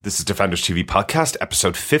This is Defenders TV Podcast,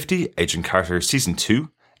 Episode 50, Agent Carter, Season 2,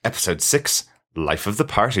 Episode 6, Life of the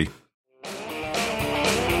Party.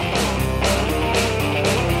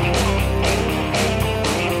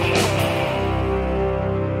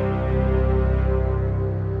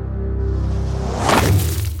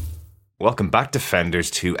 Welcome back,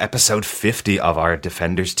 Defenders, to episode 50 of our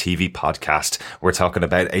Defenders TV podcast. We're talking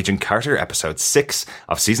about Agent Carter, episode 6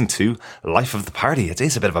 of season 2, Life of the Party. It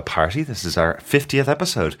is a bit of a party. This is our 50th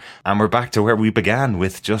episode. And we're back to where we began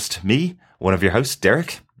with just me, one of your hosts,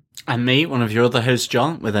 Derek. And me, one of your other hosts,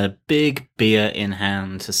 John, with a big beer in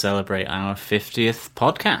hand to celebrate our 50th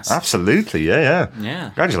podcast. Absolutely, yeah. Yeah.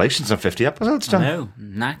 Congratulations on 50 episodes, John. I know,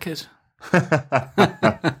 knackered.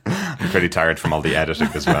 I'm pretty tired from all the editing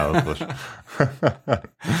as well. But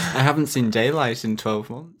I haven't seen daylight in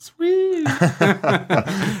 12 months. Woo!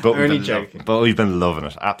 but Only joking. But we've been loving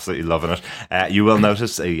it, absolutely loving it. You will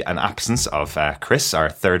notice an absence of Chris, our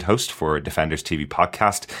third host for Defenders TV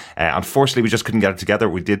podcast. Unfortunately, we just couldn't get it together.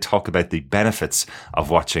 We did talk about the benefits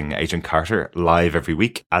of watching Agent Carter live every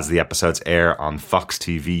week as the episodes air on Fox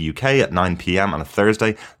TV UK at 9 p.m. on a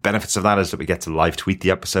Thursday. Benefits of that is that we get to live tweet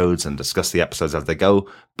the episodes and discuss the episodes as they go.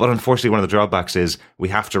 But unfortunately, one of the drawbacks is we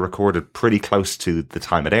have to record it pretty close to the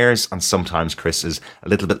time it airs, and sometimes Chris is a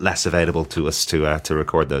little bit less available to us to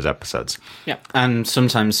record those episodes. Yeah, and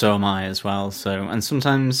sometimes so am I as well. So, and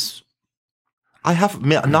sometimes I have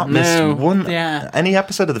not missed any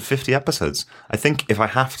episode of the 50 episodes. I think if I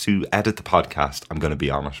have to edit the podcast, I'm going to be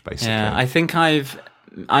on it, basically. Yeah, I think I've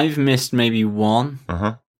missed maybe one.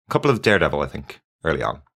 A couple of Daredevil, I think, early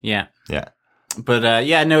on. Yeah. But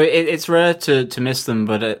it's rare to miss them,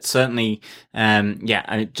 but it certainly,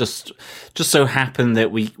 it just so happened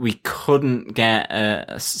that we couldn't get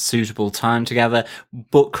a suitable time together.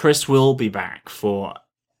 But Chris will be back for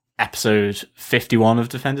episode 51 of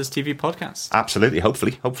Defenders TV podcast. Absolutely,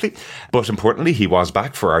 hopefully. But importantly, he was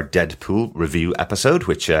back for our Deadpool review episode,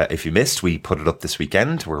 which if you missed, we put it up this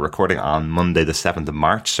weekend. We're recording on Monday the 7th of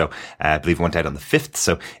March, so I believe it went out on the 5th.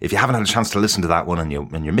 So if you haven't had a chance to listen to that one and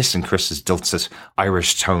you're missing Chris's dulcet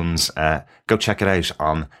Irish tones, go check it out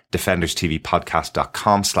on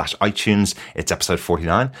defenderstvpodcast.com/iTunes. It's episode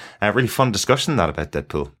 49. Really fun discussion that about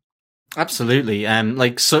Deadpool. Absolutely.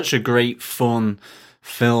 Such a great fun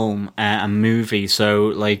film and movie,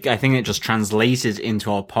 so I think it just translated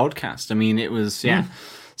into our podcast. I mean, it was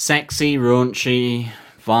sexy, raunchy,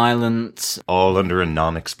 violent, all under a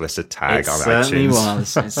non-explicit tag on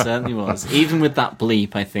iTunes. It certainly was. Even with that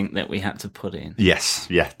bleep, I think that we had to put in. Yes,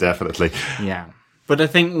 yeah, definitely. Yeah. But I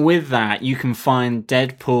think with that, you can find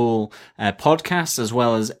Deadpool podcasts as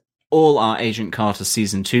well as all our Agent Carter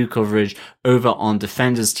Season 2 coverage over on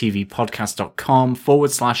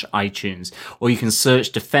defenderstvpodcast.com/iTunes, or you can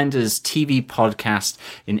search Defenders TV Podcast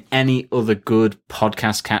in any other good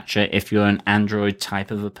podcast catcher if you're an Android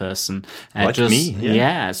type of a person. Like me,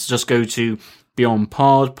 yeah. So just go to Beyond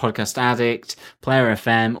Pod, Podcast Addict, Player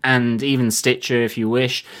FM, and even Stitcher if you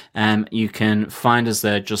wish. You can find us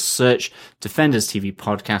there. Just search Defenders TV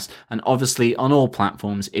Podcast. And obviously on all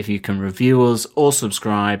platforms, if you can review us or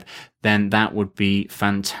subscribe, then that would be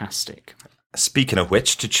fantastic. Speaking of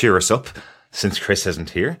which, to cheer us up, since Chris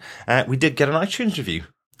isn't here, we did get an iTunes review.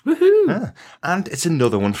 Woohoo! Yeah. And it's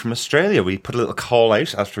another one from Australia. We put a little call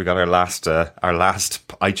out after we got our last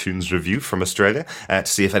iTunes review from Australia to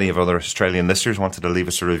see if any of our other Australian listeners wanted to leave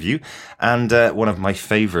us a review. And one of my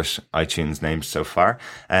favourite iTunes names so far,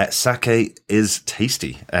 Sake is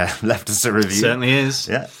Tasty, left us a review. It certainly is.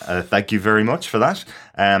 Yeah, thank you very much for that.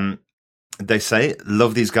 They say,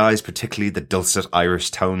 love these guys, particularly the dulcet Irish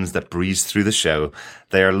tones that breeze through the show.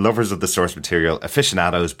 They are lovers of the source material,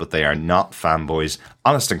 aficionados, but they are not fanboys,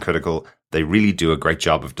 honest and critical. They really do a great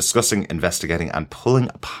job of discussing, investigating, and pulling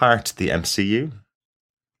apart the MCU.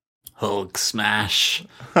 Hug smash.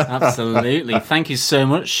 Absolutely. Thank you so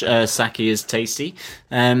much, Saki is Tasty.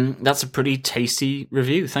 That's a pretty tasty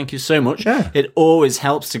review. Thank you so much. Yeah. It always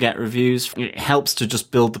helps to get reviews. It helps to just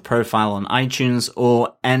build the profile on iTunes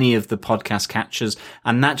or any of the podcast catchers.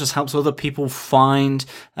 And that just helps other people find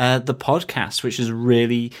the podcast, which is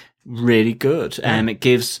really, really good. It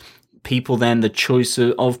gives people then the choice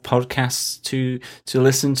of podcasts to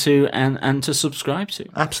listen to and to subscribe to.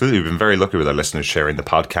 Absolutely. We've been very lucky with our listeners sharing the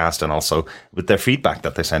podcast and also with their feedback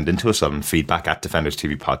that they send into us on feedback at Defenders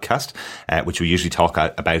TV Podcast, which we usually talk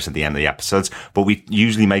about at the end of the episodes. But we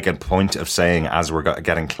usually make a point of saying, as we're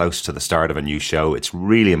getting close to the start of a new show, it's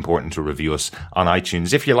really important to review us on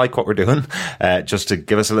iTunes. If you like what we're doing, just to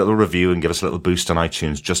give us a little review and give us a little boost on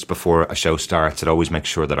iTunes just before a show starts. It always makes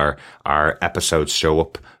sure that our episodes show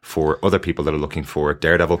up for other people that are looking for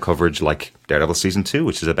Daredevil coverage, like Daredevil Season 2,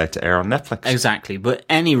 which is about to air on Netflix. Exactly. But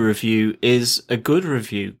any review is a good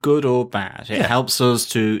review, good or bad. It helps us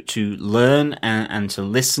to learn and to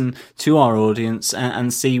listen to our audience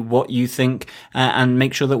and see what you think and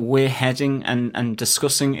make sure that we're heading and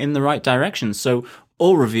discussing in the right direction. So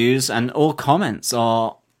all reviews and all comments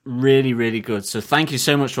are really, really good. So thank you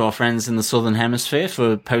so much to our friends in the Southern Hemisphere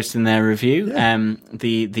for posting their review.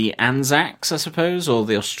 The Anzacs, I suppose, or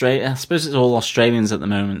the I suppose it's all Australians at the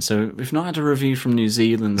moment. So we've not had a review from New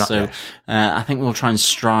Zealand. I think we'll try and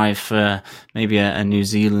strive for maybe a New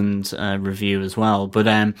Zealand review as well. But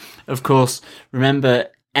of course, remember,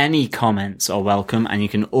 any comments are welcome, and you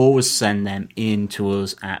can always send them in to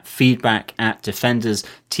us at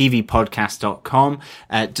feedback@defenderstvpodcast.com.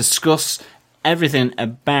 Discuss everything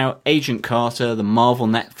about Agent Carter, the Marvel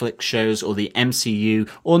Netflix shows, or the MCU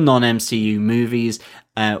or non-MCU movies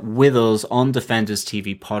with us on Defenders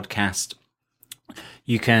TV Podcast.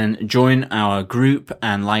 You can join our group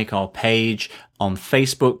and like our page on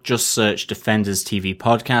Facebook. Just search Defenders TV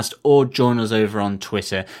Podcast, or join us over on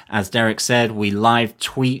Twitter. As Derek said, we live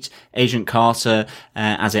tweet Agent Carter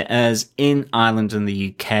as it airs in Ireland and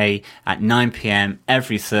the UK at 9 p.m.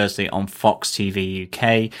 every Thursday on Fox TV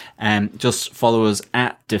UK. Just follow us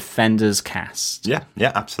at Defenders Cast. Yeah,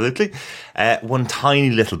 absolutely. One tiny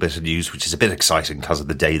little bit of news, which is a bit exciting because of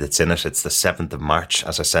the day that's in it. It's the 7th of March,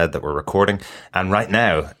 as I said, that we're recording. And right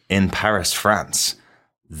now in Paris, France,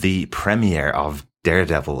 the premiere of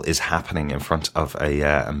Daredevil is happening in front of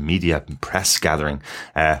a media press gathering.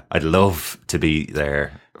 I'd love to be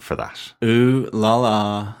there for that. Ooh la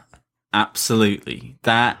la. Absolutely.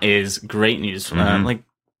 That is great news from like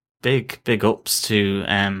big ups to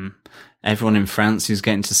everyone in France who's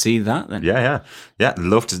getting to see that then. Yeah.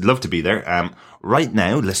 Love to be there. Right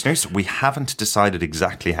now, listeners, we haven't decided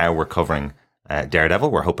exactly how we're covering Daredevil.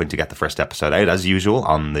 We're hoping to get the first episode out, as usual,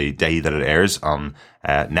 on the day that it airs on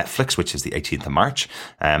Netflix, which is the 18th of March.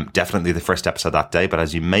 Definitely the first episode that day, but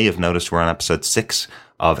as you may have noticed, we're on episode 6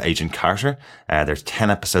 of Agent Carter. There's 10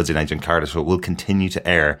 episodes in Agent Carter, so it will continue to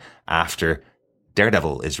air after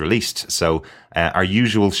Daredevil is released. So our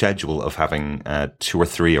usual schedule of having 2 or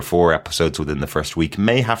 3 or 4 episodes within the first week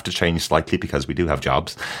may have to change slightly, because we do have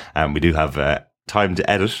jobs, and we do have time to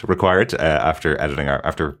edit required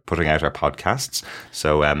after putting out our podcasts.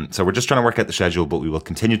 So we're just trying to work out the schedule, but we will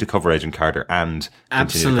continue to cover Agent Carter and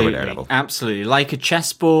continue to cover Daredevil. Absolutely. Like a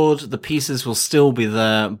chessboard, the pieces will still be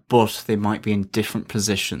there, but they might be in different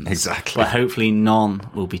positions. Exactly. But hopefully none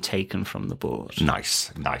will be taken from the board.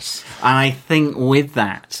 Nice. And I think with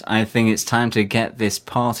that, it's time to get this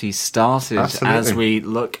party started. Absolutely. As we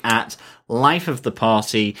look at Life of the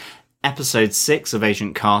Party, Episode 6 of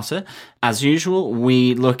Agent Carter. As usual,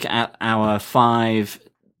 we look at our 5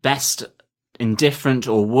 best, indifferent,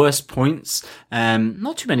 or worst points.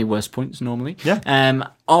 Not too many worst points normally. Yeah.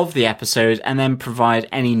 Of the episode, and then provide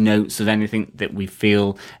any notes of anything that we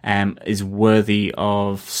feel is worthy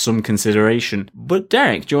of some consideration. But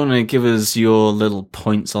Derek, do you want to give us your little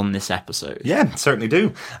points on this episode? Yeah, certainly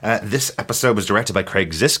do. This episode was directed by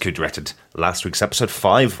Craig Zisk, who directed last week's episode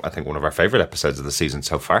 5, I think one of our favourite episodes of the season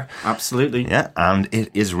so far. Absolutely. Yeah, and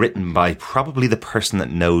it is written by probably the person that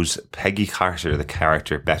knows Peggy Carter, the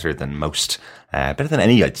character, better than most. Better than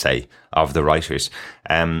any, I'd say, of the writers.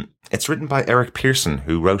 It's written by Eric Pearson,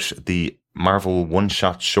 who wrote the Marvel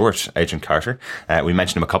one-shot short Agent Carter. We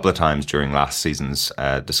mentioned him a couple of times during last season's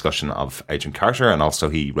discussion of Agent Carter, and also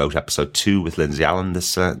he wrote episode 2 with Lindsay Allen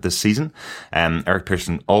this season. Eric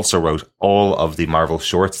Pearson also wrote all of the Marvel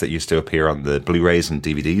shorts that used to appear on the Blu-rays and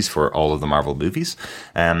DVDs for all of the Marvel movies.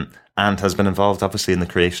 And has been involved, obviously, in the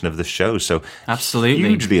creation of the show. So, absolutely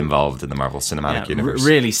hugely involved in the Marvel Cinematic Universe.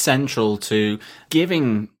 Really central to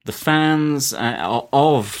giving the fans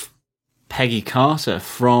of Peggy Carter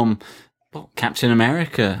from Captain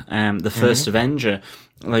America, the first Avenger,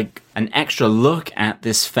 like an extra look at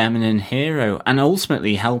this feminine hero, and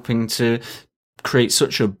ultimately helping to create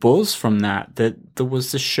such a buzz from that there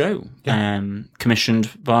was this show commissioned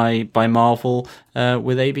by Marvel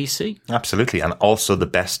with ABC. Absolutely. And also the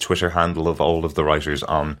best Twitter handle of all of the writers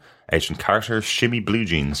on Agent Carter, Shimmy Blue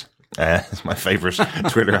Jeans. It's my favourite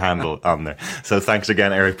Twitter handle on there. So thanks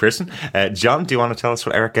again, Eric Pearson. John, do you want to tell us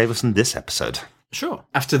what Eric gave us in this episode? Sure.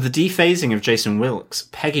 After the dephasing of Jason Wilkes,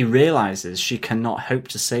 Peggy realises she cannot hope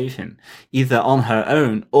to save him, either on her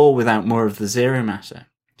own or without more of the Zero Matter.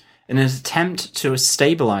 In an attempt to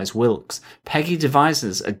stabilise Wilkes, Peggy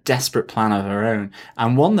devises a desperate plan of her own,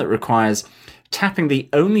 and one that requires tapping the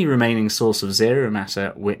only remaining source of Zero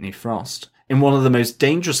Matter, Whitney Frost. in one of the most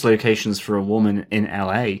dangerous locations for a woman in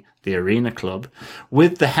LA, the Arena Club,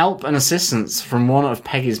 with the help and assistance from one of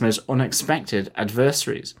Peggy's most unexpected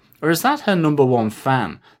adversaries. Or is that her number one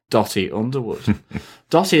fan, Dottie Underwood?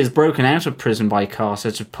 Dottie is broken out of prison by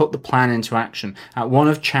Carter to put the plan into action at one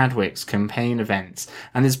of Chadwick's campaign events,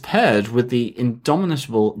 and is paired with the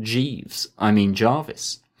indomitable Jarvis.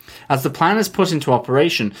 As the plan is put into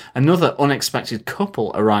operation, another unexpected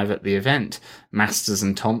couple arrive at the event, Masters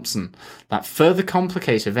and Thompson, that further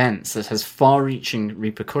complicate events that has far-reaching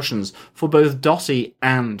repercussions for both Dottie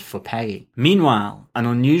and for Peggy. Meanwhile, an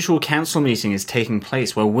unusual council meeting is taking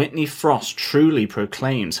place where Whitney Frost truly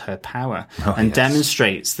proclaims her power and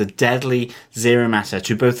demonstrates the deadly zero matter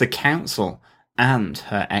to both the council and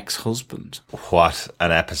her ex-husband. What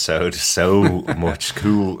an episode. So much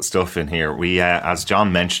cool stuff in here. We, as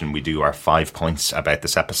John mentioned, we do our 5 points about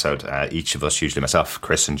this episode. Each of us, usually myself,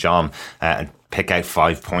 Chris and John, pick out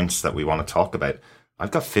 5 points that we want to talk about. I've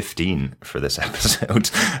got 15 for this episode,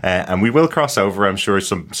 and we will cross over. I'm sure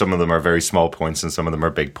some of them are very small points and some of them are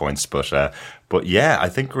big points, but yeah, I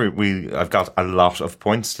think I've got a lot of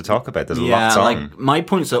points to talk about. There's lots on. Like my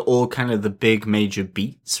points are all kind of the big major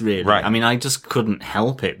beats, really. Right. I mean, I just couldn't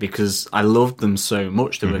help it because I loved them so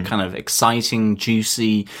much. They were kind of exciting,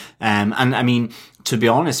 juicy, and I mean, to be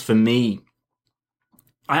honest, for me,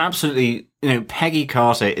 I absolutely, Peggy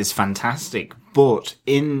Carter is fantastic, but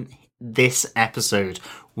in this episode,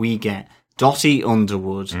 we get Dottie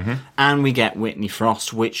Underwood and we get Whitney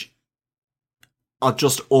Frost, which are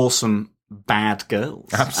just awesome bad girls.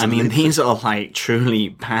 Absolutely. I mean, these are like truly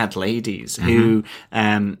bad ladies who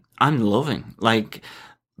I'm loving. Like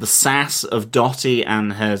the sass of Dottie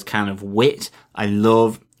and her kind of wit, I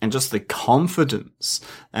love. And just the confidence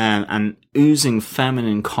and oozing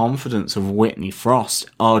feminine confidence of Whitney Frost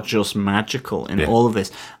are just magical in all of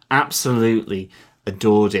this. Absolutely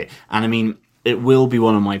adored it. And I mean, it will be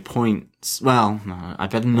one of my points. Well, no, I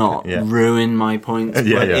better not ruin my points.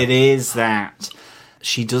 But it is that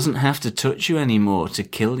she doesn't have to touch you anymore to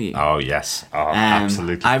kill you. Oh, yes. Oh,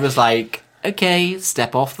 absolutely. I was like, okay,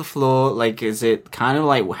 step off the floor. Like, is it kind of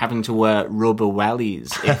like having to wear rubber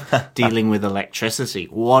wellies if dealing with electricity?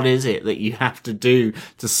 What is it that you have to do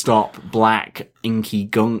to stop black, inky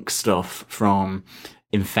gunk stuff from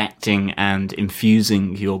infecting and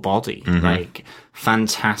infusing your body? Like,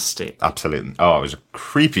 fantastic. Absolutely. Oh, it was a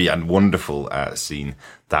creepy and wonderful scene,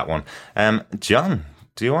 that one. John,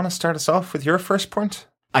 do you want to start us off with your first point?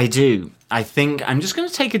 I do. I think I'm just going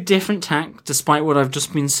to take a different tack, despite what I've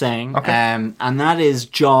just been saying. Okay. And that is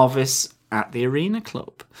Jarvis at the Arena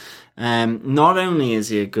Club. Not only is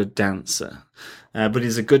he a good dancer, but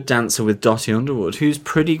he's a good dancer with Dottie Underwood, who's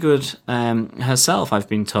pretty good herself, I've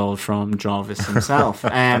been told from Jarvis himself.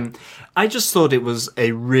 I just thought it was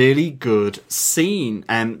a really good scene.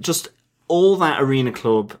 Just all that Arena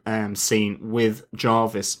Club scene with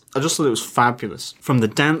Jarvis, I just thought it was fabulous. From the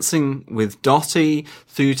dancing with Dottie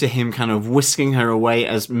through to him kind of whisking her away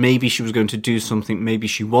as maybe she was going to do something, maybe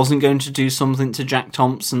she wasn't going to do something to Jack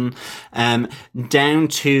Thompson, down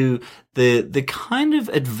to the kind of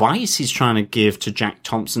advice he's trying to give to Jack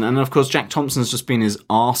Thompson. And of course, Jack Thompson's just been his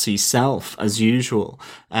arsey self as usual,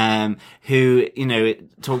 who,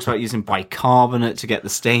 it talks about using bicarbonate to get the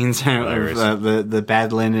stains out of the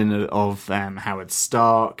bed linen of Howard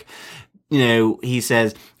Stark. He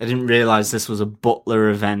says, I didn't realize this was a butler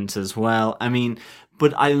event as well. I mean,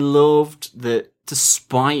 but I loved that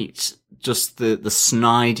despite just the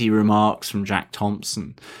snidey remarks from Jack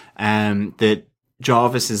Thompson, that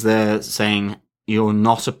Jarvis is there saying, you're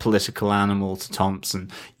not a political animal to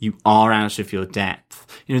Thompson. You are out of your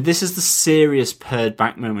depth. This is the serious pared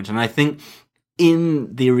back moment. And I think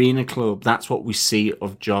in the Arena Club, that's what we see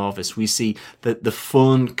of Jarvis. We see the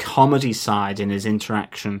fun comedy side in his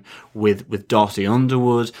interaction with Dottie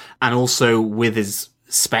Underwood and also with his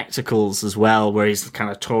spectacles as well, where he's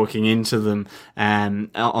kind of talking into them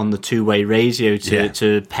on the two-way radio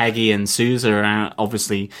to Peggy and Sousa,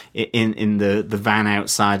 obviously in the van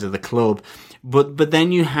outside of the club. But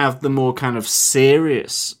then you have the more kind of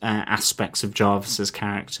serious aspects of Jarvis's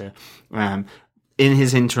character in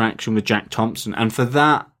his interaction with Jack Thompson, and for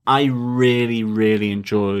that I really, really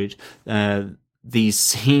enjoyed these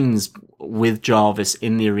scenes with Jarvis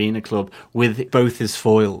in the Arena Club with both his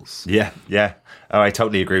foils. Yeah. Oh, I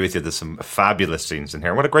totally agree with you. There's some fabulous scenes in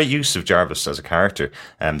here. What a great use of Jarvis as a character.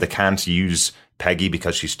 They can't use Peggy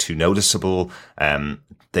because she's too noticeable.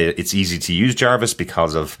 It's easy to use Jarvis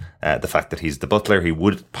because of the fact that he's the butler. He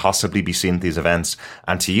would possibly be seen at these events.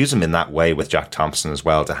 And to use him in that way with Jack Thompson as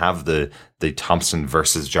well, to have the Thompson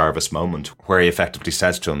versus Jarvis moment where he effectively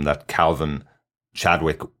says to him that Calvin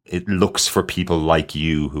Chadwick, it looks for people like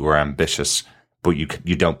you who are ambitious, but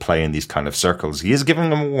you don't play in these kind of circles. He is giving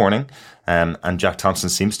them a warning, and Jack Thompson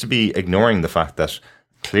seems to be ignoring the fact that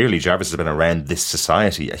clearly Jarvis has been around this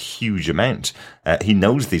society a huge amount. He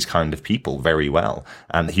knows these kind of people very well,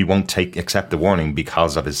 and he won't accept the warning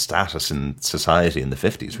because of his status in society in the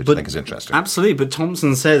 50s, which I think is interesting. Absolutely, but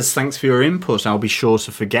Thompson says, thanks for your input, I'll be sure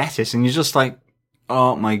to forget it. And you're just like,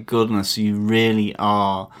 oh my goodness, you really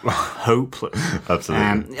are hopeless.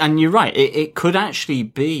 Absolutely. And you're right, it could actually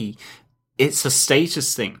be, it's a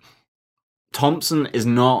status thing. Thompson is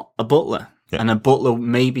not a butler, and a butler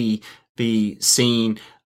maybe be seen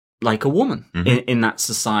like a woman in that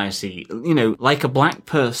society, you know, like a black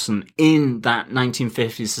person in that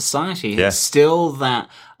 1950s society. It's still that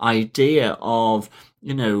idea of,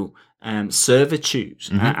 you know, servitude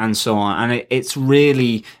and so on. And it's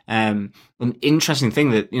really an interesting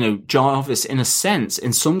thing that, you know, Jarvis, in a sense,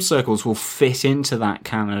 in some circles will fit into that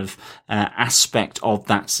kind of aspect of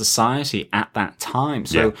that society at that time.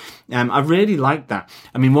 So I really like that.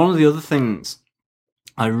 I mean, one of the other things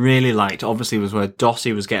I really liked, obviously, was where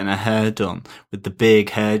Dottie was getting her hair done with the big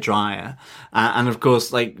hair dryer. And of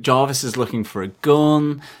course, like, Jarvis is looking for a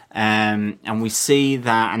gun, and we see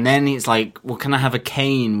that, and then it's like, well, can I have a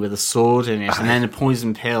cane with a sword in it? And then a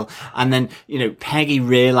poison pill. And then, you know, Peggy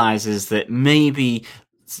realizes that maybe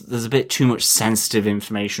there's a bit too much sensitive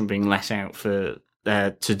information being let out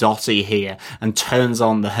to Dottie here, and turns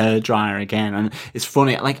on the hairdryer again. And it's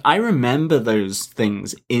funny, like, I remember those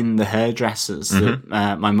things in the hairdressers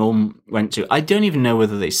that my mum went to. I don't even know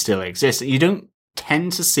whether they still exist. You don't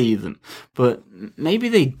tend to see them, but maybe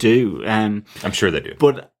they do. I'm sure they do.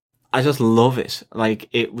 But I just love it. Like,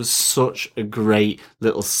 it was such a great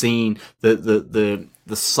little scene. The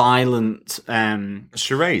silent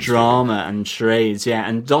charades, drama and charades,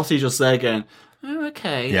 and Dottie just there going, oh,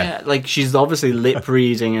 okay, yeah. Like, she's obviously lip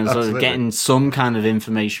reading and sort of getting some kind of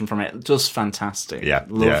information from it. Just fantastic. Yeah.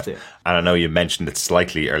 Loved it. And I know you mentioned it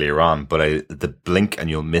slightly earlier on, but the blink and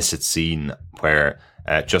you'll miss it scene where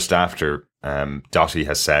just after Dottie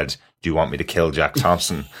has said, do you want me to kill Jack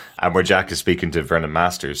Thompson? And where Jack is speaking to Vernon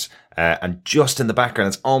Masters. And just in the background,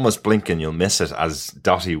 it's almost blink and you'll miss it as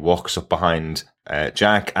Dottie walks up behind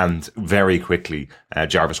Jack, and very quickly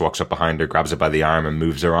Jarvis walks up behind her, grabs her by the arm and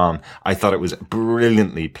moves her on. I thought it was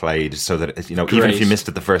brilliantly played, so that, you know, even if you missed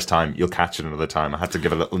it the first time, you'll catch it another time. I had to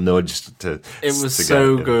give a little nudge to it was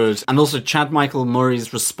so good. And also Chad Michael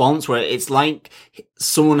Murray's response, where it's like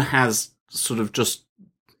someone has sort of just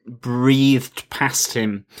breathed past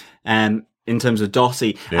him in terms of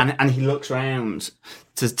Dottie, and he looks around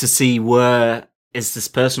to see where is this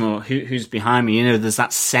person, or who's behind me. You know, there's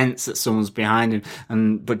that sense that someone's behind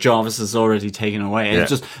him, but Jarvis has already taken away. It's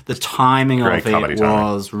just the timing of it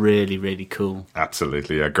was really, really cool.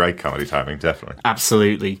 Absolutely, great comedy timing, definitely.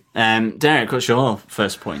 Absolutely. Derek, what's your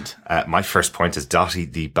first point? My first point is Dottie,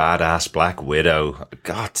 the badass Black Widow.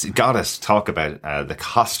 Gotta talk about the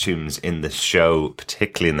costumes in the show,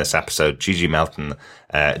 particularly in this episode. Gigi Melton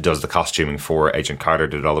does the costuming for Agent Carter,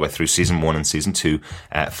 did it all the way through season 1 and season 2.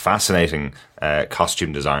 Fascinating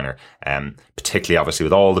costume designer, particularly obviously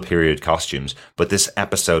with all the period costumes. But this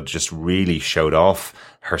episode just really showed off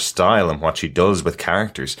her style and what she does with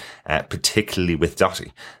characters, particularly with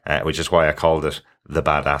Dottie, which is why I called it the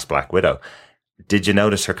badass Black Widow. Did you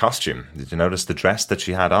notice her costume? Did you notice the dress that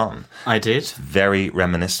she had on? I did. Very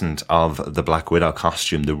reminiscent of the Black Widow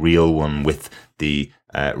costume, the real one with the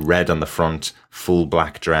red on the front, full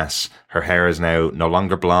black dress. Her hair is now no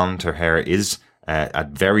longer blonde. Her hair is a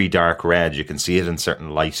very dark red. You can see it in certain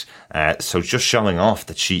light. So just showing off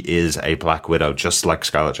that she is a Black Widow, just like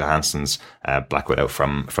Scarlett Johansson's Black Widow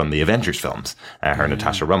from the Avengers films, her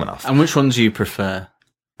Natasha Romanoff. And which one do you prefer?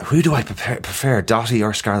 Who do I prefer, Dottie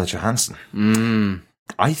or Scarlett Johansson?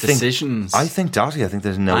 Decisions. I think Dottie. I think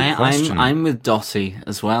there's no question. I'm with Dottie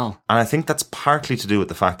as well. And I think that's partly to do with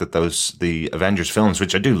the fact that the Avengers films,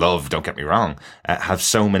 which I do love, don't get me wrong, have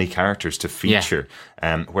so many characters to feature.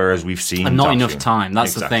 Whereas we've seen and not Dottie. Enough time.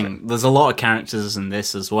 That's exactly the thing. There's a lot of characters in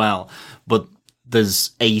this as well, but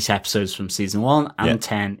there's 8 episodes from season 1 and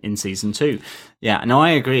 10 in season 2. Yeah, no, I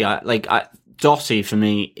agree. Dottie for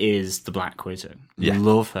me is the Black Widow. I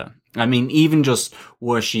love her. I mean, even just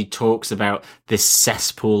where she talks about this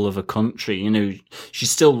cesspool of a country, you know,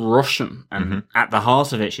 she's still Russian, and at the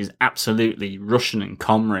heart of it, she's absolutely Russian and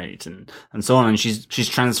comrade and so on. And she's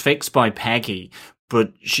transfixed by Peggy,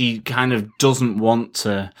 but she kind of doesn't want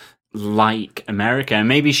to like America. And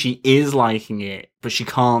maybe she is liking it, but she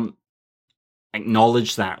can't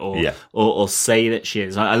acknowledge that or say that she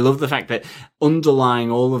is. I love the fact that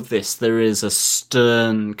underlying all of this, there is a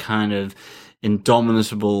stern kind of,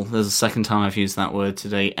 indomitable. There's a second time I've used that word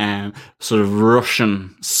today. Sort of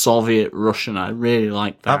Russian, Soviet Russian. I really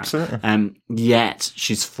like that. Absolutely. Yet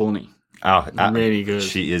she's funny. Oh, really good.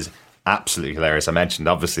 She is absolutely hilarious. I mentioned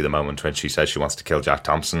obviously the moment when she says she wants to kill Jack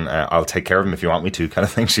Thompson. I'll take care of him if you want me to, kind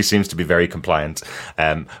of thing. She seems to be very compliant.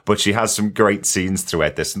 But she has some great scenes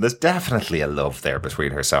throughout this, and there's definitely a love there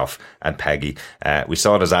between herself and Peggy. We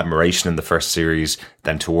saw it as admiration in the first series.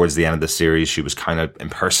 Then towards the end of the series, she was kind of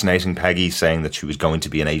impersonating Peggy, saying that she was going to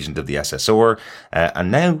be an agent of the SSR. And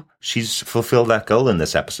now she's fulfilled that goal in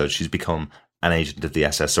this episode. She's become an agent of the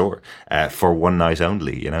SSR for one night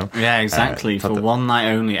only, you know? Yeah, exactly. For one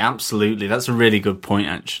night only. Absolutely. That's a really good point,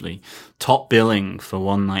 actually. Top billing for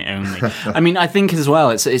one night only. I mean, I think as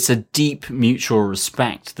well, it's a deep mutual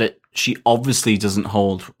respect that she obviously doesn't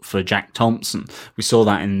hold for Jack Thompson. We saw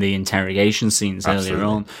that in the interrogation scenes earlier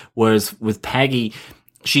on. Whereas with Peggy,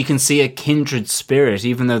 she can see a kindred spirit,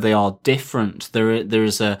 even though they are different. There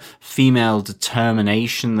is a female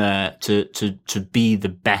determination there to be the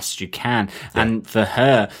best you can. Yeah. And for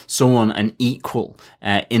her, an equal,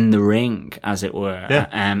 in the ring, as it were. Yeah.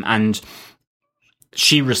 And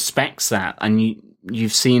she respects that. And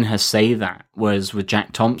you've seen her say that. Whereas with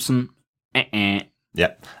Jack Thompson,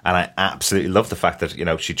 Yeah, and I absolutely love the fact that, you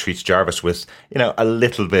know, she treats Jarvis with, you know, a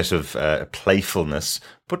little bit of playfulness,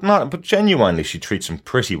 but genuinely she treats him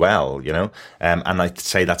pretty well, you know. And I'd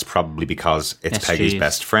say that's probably because it's Peggy's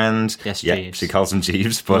best friend. Yes, yeah, Jeeves. She calls him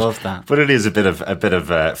Jeeves, but love that. But it is a bit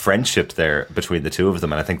of friendship there between the two of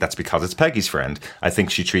them, and I think that's because it's Peggy's friend. I think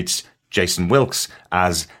she treats Jason Wilkes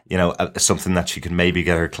as, you know, something that she could maybe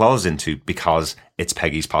get her claws into because it's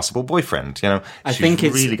Peggy's possible boyfriend. You know, I think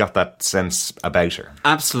it's really got that sense about her.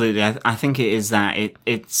 Absolutely. I think it is that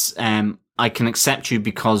it's I can accept you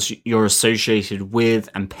because you're associated with,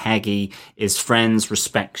 and Peggy is friends,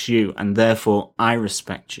 respects you, and therefore I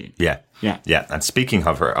respect you. Yeah. Yeah. Yeah. And speaking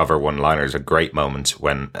of her one-liners, a great moment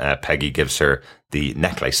when Peggy gives her the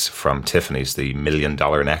necklace from Tiffany's, the $1 million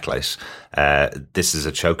necklace. This is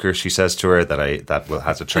a choker, she says to her, that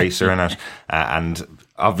has a tracer in it. And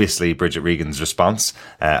obviously Bridget Regan's response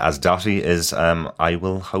as Dottie is, I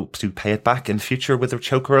will hope to pay it back in future with a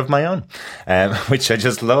choker of my own, which I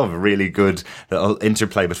just love. Really good little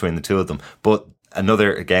interplay between the two of them. But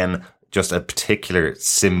another, again, just a particular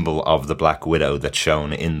symbol of the Black Widow that's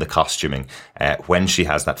shown in the costuming when she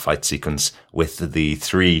has that fight sequence with the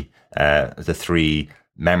three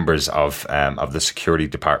members of the security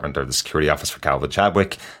department, or the security office for Calvin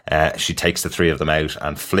Chadwick. She takes the three of them out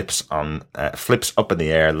and flips up in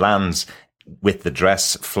the air, lands with the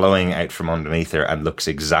dress flowing out from underneath her, and looks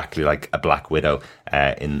exactly like a Black Widow,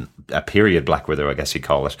 in a period Black Widow, I guess you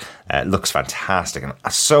call it. Looks fantastic and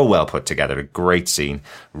so well put together. A great scene.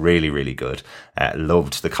 Really, really good.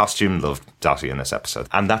 Loved the costume, loved Dottie in this episode.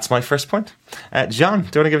 And that's my first point. John, do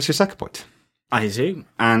you want to give us your second point? I do.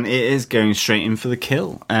 And it is going straight in for the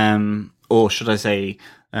kill. Or should I say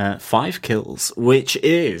 5 kills, which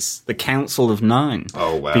is the Council of 9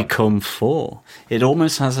 become 4. It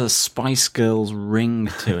almost has a Spice Girls ring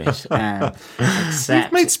to it.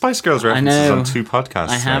 You've made Spice Girls references on 2 podcasts.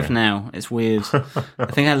 I have now. It's weird. I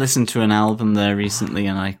think I listened to an album there recently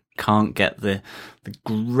and I can't get the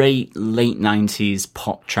great late 90s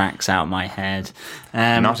pop tracks out of my head.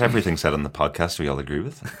 Not everything said on the podcast we all agree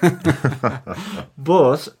with.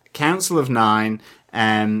 But Council of 9...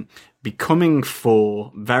 becoming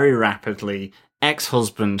 4 very rapidly,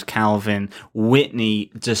 ex-husband Calvin, Whitney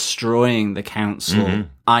destroying the council. Mm-hmm.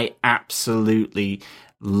 I absolutely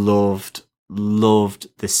loved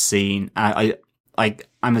this scene. I'm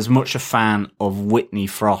as much a fan of Whitney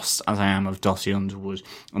Frost as I am of Dottie Underwood.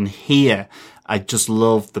 And here, I just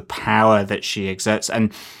love the power that she exerts.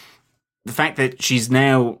 And the fact that she's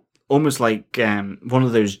now almost like one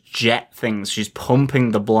of those jet things. She's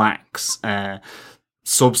pumping the blacks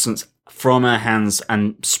substance from her hands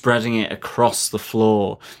and spreading it across the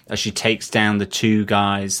floor as she takes down the 2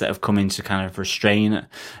 guys that have come in to kind of restrain her.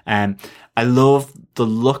 I love the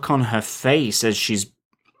look on her face as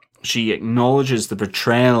she acknowledges the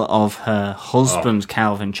betrayal of her husband,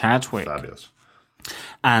 Calvin Chadwick. Fabulous.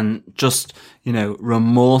 And just, you know,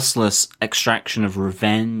 remorseless extraction of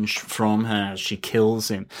revenge from her as she kills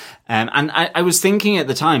him. And I was thinking at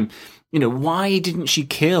the time, you know, why didn't she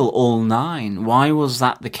kill all 9? Why was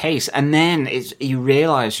that the case? And then you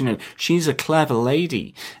realise, you know, she's a clever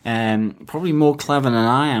lady, probably more clever than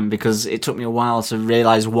I am, because it took me a while to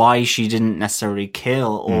realise why she didn't necessarily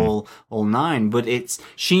kill all 9. But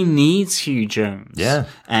she needs Hugh Jones,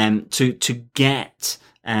 to get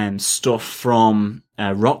stuff from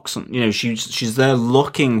Roxxon. You know, she's there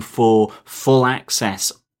looking for full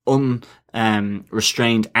access,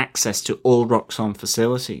 restrained access to all Roxxon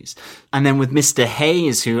facilities. And then with Mr.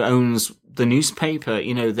 Hayes, who owns the newspaper,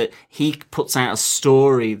 that he puts out a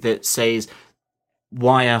story that says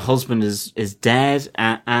why her husband is dead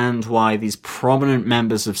and why these prominent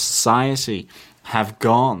members of society have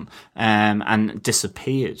gone and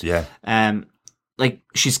disappeared. Yeah.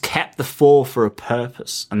 She's kept the four for a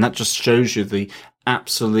purpose, and that just shows you the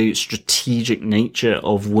absolute strategic nature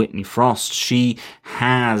of Whitney Frost. She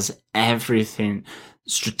has everything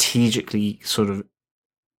strategically sort of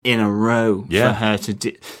in a row for her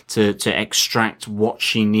to extract what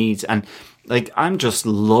she needs. And I'm just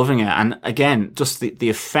loving it. And again, just the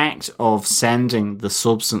effect of sending the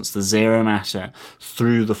substance, the zero matter,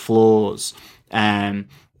 through the floors.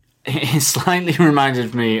 It slightly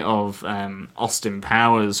reminded me of Austin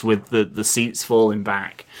Powers with the seats falling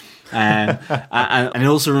back. And it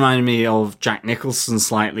also reminded me of Jack Nicholson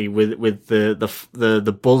slightly with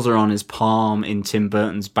the buzzer on his palm in Tim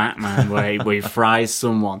Burton's Batman, where he fries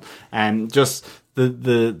someone, and just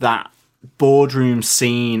that boardroom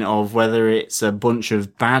scene of whether it's a bunch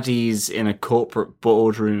of baddies in a corporate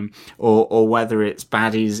boardroom or whether it's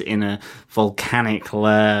baddies in a volcanic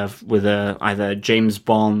lair with either James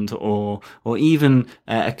Bond or even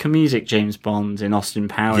a comedic James Bond in Austin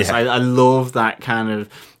Powers. Yeah. I love that kind of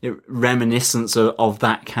reminiscence of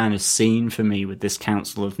that kind of scene for me with this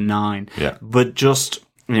Council of Nine. Yeah. But just,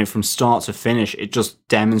 from start to finish, it just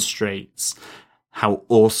demonstrates how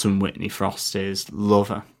awesome Whitney Frost is. Love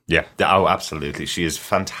her. Yeah. Oh, absolutely. She is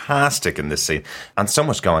fantastic in this scene. And so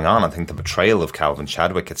much going on. I think the betrayal of Calvin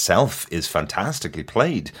Chadwick itself is fantastically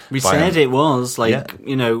played. We said it was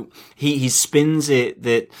he spins it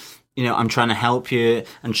that, I'm trying to help you.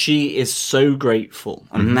 And she is so grateful.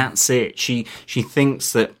 And that's it. She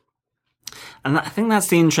thinks that. And I think that's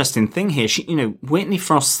the interesting thing here. She, Whitney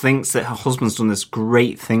Frost thinks that her husband's done this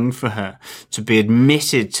great thing for her to be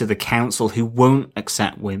admitted to the council, who won't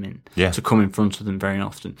accept women to come in front of them very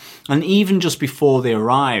often. And even just before they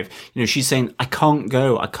arrive, she's saying, I can't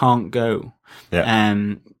go.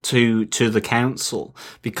 To the council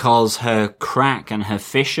because her crack and her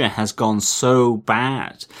fissure has gone so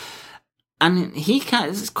bad. And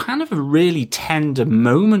it's kind of a really tender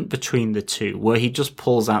moment between the two where he just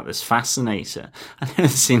pulls out this fascinator. I know it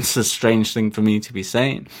seems a strange thing for me to be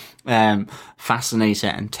saying, fascinator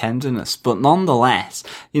and tenderness, but nonetheless,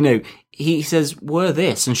 he says, wear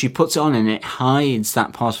this, and she puts it on and it hides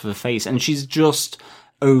that part of her face, and she's just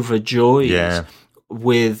overjoyed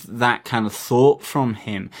with that kind of thought from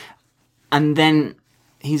him. And then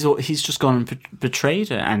he's just gone and betrayed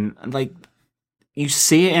her, and you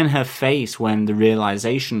see it in her face when the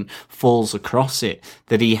realization falls across it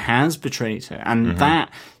that he has betrayed her. And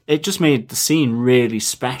that, it just made the scene really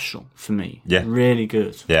special for me. Yeah. Really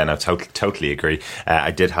good. Yeah, no, totally agree.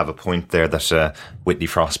 I did have a point there that Whitney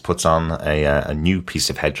Frost puts on a new piece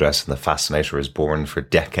of headdress, and the fascinator is born for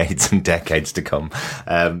decades and decades to come.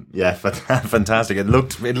 Fantastic. It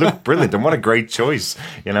looked brilliant, and what a great choice.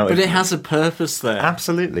 But it has a purpose there.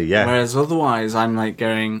 Absolutely, yeah. Whereas otherwise, I'm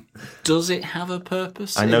going, does it have a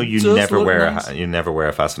purpose? I know you never wear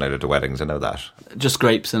a fascinator to weddings. I know that. Just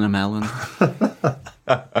grapes and a melon.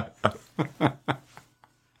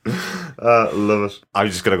 Love it. I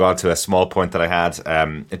was just going to go on to a small point that I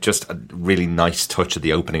had. Just a really nice touch at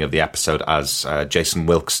the opening of the episode as Jason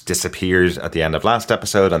Wilkes disappears at the end of last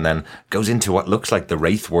episode and then goes into what looks like the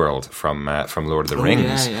Wraith world from Lord of the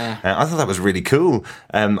Rings. Yeah. I thought that was really cool.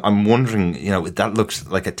 I'm wondering, that looks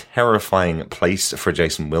like a terrifying place for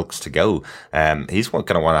Jason Wilkes to go. He's going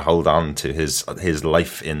to want to hold on to his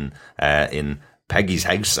life in Peggy's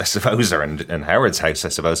house, I suppose, or in Howard's house, I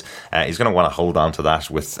suppose. He's going to want to hold on to that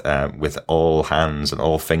with all hands and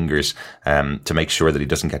all fingers to make sure that he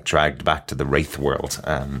doesn't get dragged back to the Wraith world.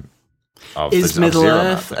 Is Middle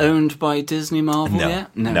Earth owned by Disney Marvel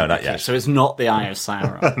yet? No, not yet. So it's not the Eye of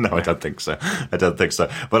Sauron. No, I don't think so.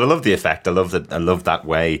 But I love the effect. I love that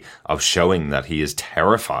way of showing that he is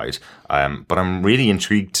terrified. But I'm really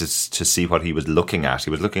intrigued to see what he was looking at.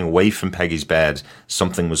 He was looking away from Peggy's bed.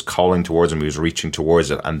 Something was calling towards him. He was reaching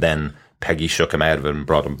towards it, and then Peggy shook him out of it and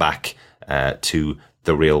brought him back to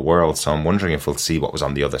the real world. So I'm wondering if we'll see what was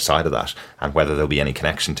on the other side of that, and whether there'll be any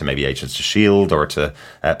connection to maybe Agents of S.H.I.E.L.D. or to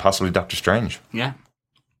possibly Doctor Strange. Yeah.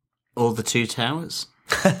 Or the Two Towers.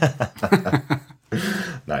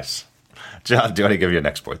 Nice. John, do you want to give your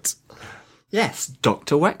next points? Yes,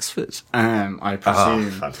 Dr. Wexford, I presume.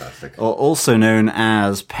 Fantastic. Or also known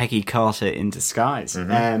as Peggy Carter in disguise.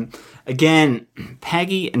 Again,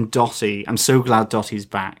 Peggy and Dottie, I'm so glad Dottie's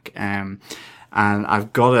back. And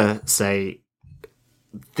I've got to say,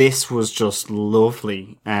 this was just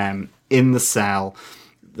lovely. In the cell,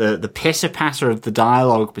 the pitter patter of the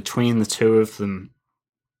dialogue between the two of them,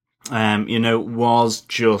 was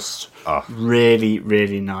just really,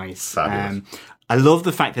 really nice. I love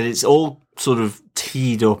the fact that it's all sort of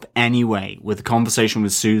teed up anyway with the conversation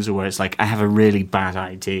with Sousa, where it's like, I have a really bad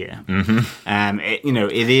idea.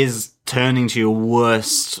 It is turning to your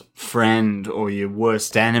worst friend or your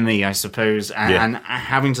worst enemy, I suppose, and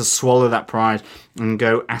having to swallow that pride and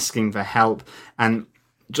go asking for help. And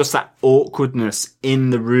just that awkwardness in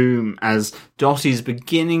the room as Dottie's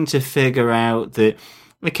beginning to figure out that,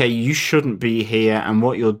 okay, you shouldn't be here, and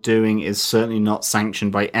what you're doing is certainly not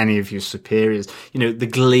sanctioned by any of your superiors. The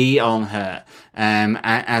glee on her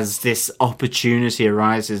as this opportunity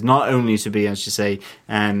arises, not only to be, as you say,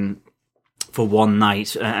 for one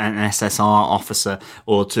night, an SSR officer,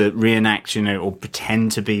 or to reenact, or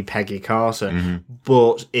pretend to be Peggy Carter,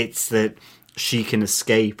 but it's that she can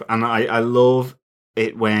escape. And I love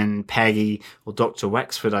it when Peggy, or Dr.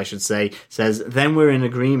 Wexford, I should say, says, then we're in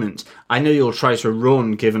agreement. I know you'll try to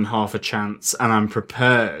run given half a chance, and I'm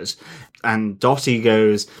prepared. And Dottie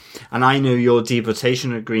goes, and I know your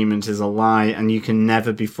deportation agreement is a lie, and you can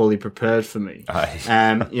never be fully prepared for me.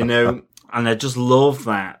 And I just love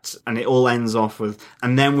that. And it all ends off with,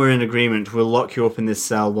 and then we're in agreement. We'll lock you up in this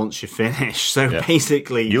cell once you finish. So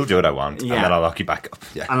basically, you'll do what I want, and then I'll lock you back up.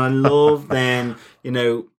 Yeah. And I love then,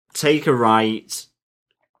 take a right.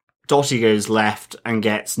 Dottie goes left and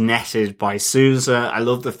gets netted by Sousa. I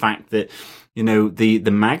love the fact that,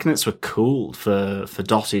 the magnets were cool for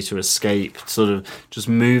Dottie to escape, sort of just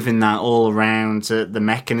moving that all around to the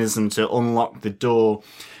mechanism to unlock the door.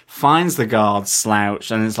 Finds the guard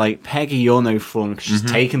slouched, and it's like, Peggy, you're no fun, because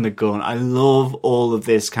she's taken the gun. I love all of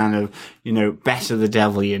this kind of, better the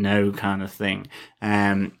devil you know kind of thing,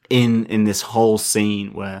 in this whole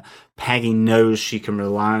scene where Peggy knows she can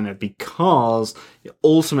rely on her, because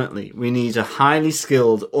ultimately we need a highly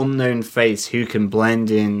skilled, unknown face who can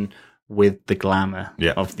blend in with the glamour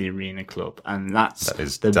of the arena club. And that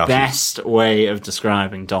is the Dottie's best way of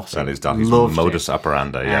describing Dottie. That is Dottie's modus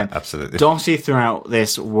operandi. Yeah, absolutely. Dottie throughout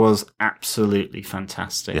this was absolutely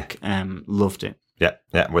fantastic. Loved it.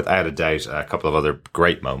 Yeah, without a doubt. A couple of other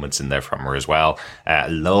great moments in there from her as well.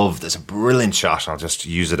 There's a brilliant shot. I'll just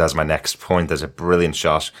use it as my next point. There's a brilliant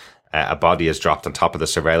shot. A body is dropped on top of the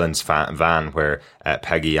surveillance van where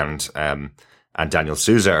Peggy and Daniel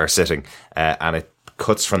Sousa are sitting, and it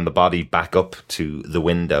cuts from the body back up to the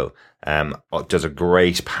window. Does a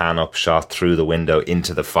great pan up shot through the window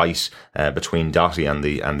into the fight between Dottie and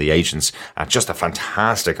the agents. Just a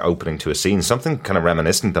fantastic opening to a scene, something kind of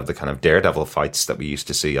reminiscent of the kind of Daredevil fights that we used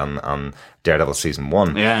to see on Daredevil season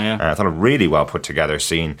 1. I thought a really well put together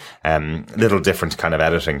scene. Little different kind of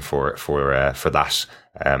editing for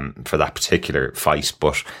that particular fight,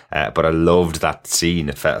 but I loved that scene.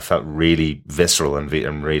 It felt really visceral and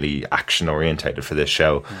really action orientated for this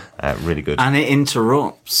show. Really good, and it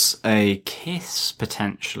interrupts a kiss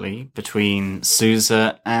potentially between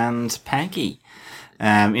Sousa and Peggy.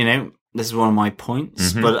 This is one of my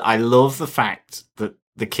points, but I love the fact that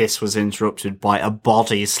the kiss was interrupted by a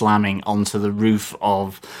body slamming onto the roof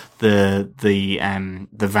of the van,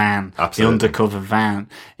 Absolutely. The undercover van.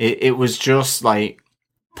 It was just like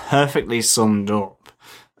perfectly summed up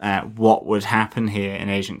what would happen here in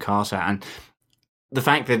Agent Carter, and the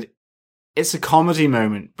fact that it's a comedy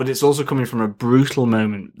moment, but it's also coming from a brutal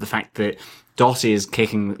moment. The fact that Dottie is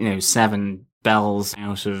kicking, 7 bells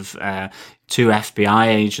out of 2 FBI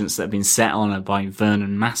agents that have been set on her by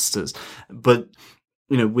Vernon Masters. But,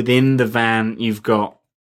 within the van,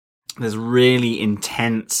 there's really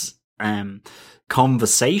intense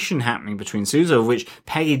conversation happening between Sousa, which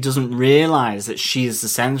Peggy doesn't realize that she is the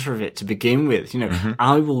center of it to begin with.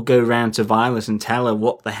 I will go round to Violet and tell her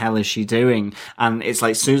what the hell is she doing, and it's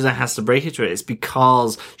like Sousa has to break it to her. It's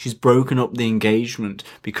because she's broken up the engagement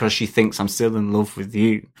because she thinks I'm still in love with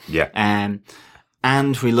you.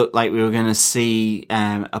 And we looked like we were going to see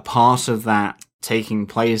a part of that taking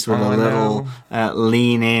place with a little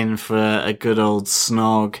lean in for a good old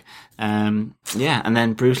snog. And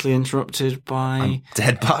then brutally interrupted by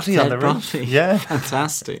dead body on the roof. Yeah,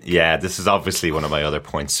 fantastic. Yeah, this is obviously one of my other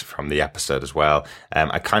points from the episode as well.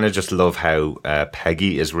 I kind of just love how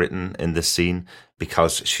Peggy is written in this scene,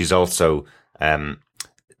 because she's also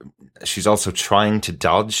trying to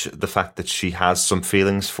dodge the fact that she has some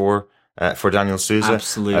feelings for Daniel Sousa.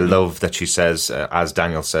 Absolutely, I love that she says, as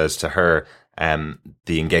Daniel says to her,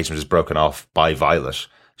 the engagement is broken off by Violet.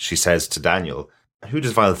 She says to Daniel, who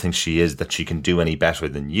does Violet think she is that she can do any better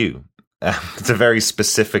than you? It's a very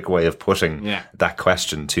specific way of putting Yeah. that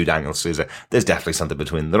question to Daniel Souza. There's definitely something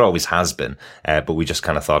between them. There always has been, but we just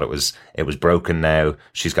kind of thought it was broken now.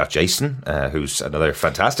 She's got Jason, who's another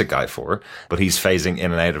fantastic guy for her, but he's phasing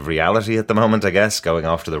in and out of reality at the moment, I guess, going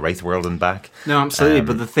off to the Wraith world and back. No, absolutely.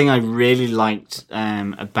 But the thing I really liked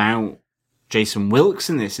about Jason Wilkes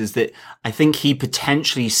in this is that I think he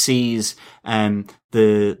potentially sees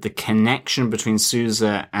the connection between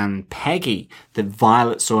Sousa and Peggy that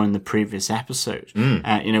Violet saw in the previous episode.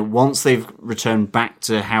 Once they've returned back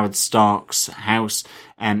to Howard Stark's house,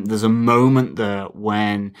 there's a moment there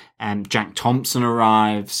when Jack Thompson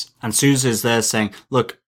arrives and Sousa is there saying,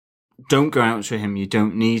 "Look, don't go out to him. You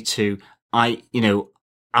don't need to.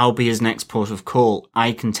 I'll be his next port of call.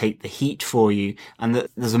 I can take the heat for you." And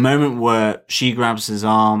there's a moment where she grabs his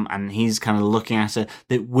arm and he's kind of looking at her,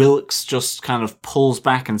 that Wilkes just kind of pulls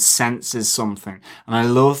back and senses something. And I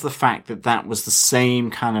love the fact that that was the same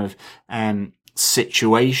kind of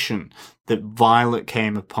situation that Violet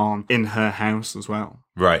came upon in her house as well.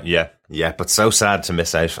 Right, yeah. Yeah, but so sad to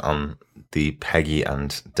miss out on the Peggy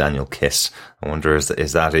and Daniel kiss. I wonder, is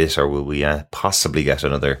that it, or will we possibly get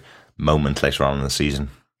another moment later on in the season?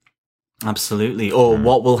 Absolutely. Or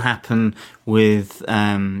what will happen with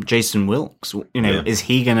Jason Wilkes? Is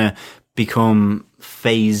he going to become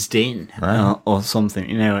phased in or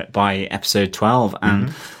something, by episode 12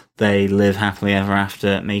 and they live happily ever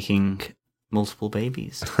after making multiple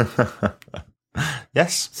babies?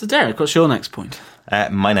 Yes. So Derek, what's your next point?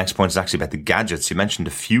 My next point is actually about the gadgets. You mentioned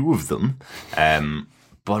a few of them.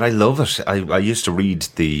 But I love it. I used to read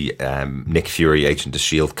the Nick Fury Agent of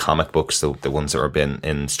S.H.I.E.L.D. comic books, the ones that were been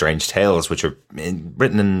in Strange Tales, which are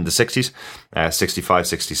written in the 60s, 65,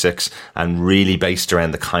 66, and really based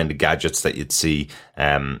around the kind of gadgets that you'd see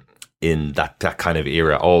in that kind of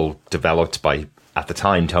era, all developed by, at the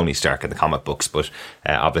time, Tony Stark in the comic books, but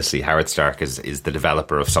obviously Howard Stark is the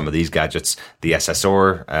developer of some of these gadgets. The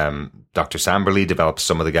SSR, Dr. Samberly develops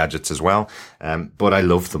some of the gadgets as well, but I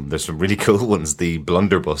love them. There's some really cool ones. The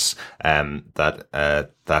blunderbuss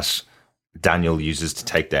that Daniel uses to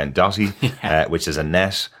take down Dottie, which is a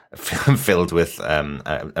net filled with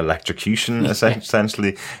electrocution,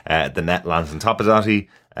 essentially. The net lands on top of Dottie.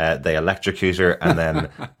 They electrocute her, and then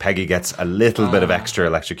Peggy gets a little bit of extra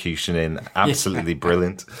electrocution in. Absolutely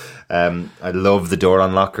brilliant. I love the door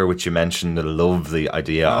unlocker, which you mentioned. I love the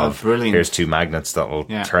idea of brilliant. Here's two magnets that will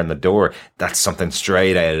turn the door. That's something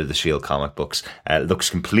straight out of the S.H.I.E.L.D. comic books. It looks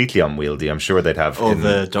completely unwieldy. I'm sure they'd have... Or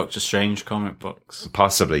the Doctor Strange comic books.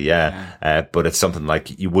 Possibly, yeah. But it's something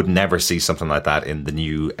like, you would never see something like that in the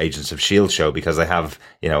new Agents of S.H.I.E.L.D. show, because they have,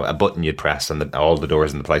 a button you'd press and all the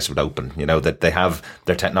doors in the place would open. That they have...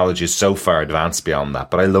 Their technology is so far advanced beyond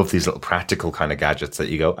that. But I love these little practical kind of gadgets that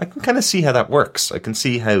you go, I can kind of see how that works. I can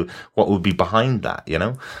see what would be behind that,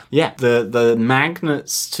 Yeah, the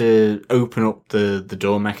magnets to open up the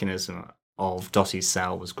door mechanism of Dottie's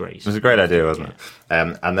cell was great. It was a great idea, wasn't it?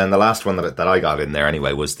 And then the last one that I got in there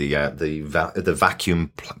anyway was the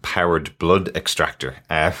vacuum powered blood extractor,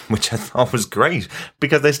 which I thought was great,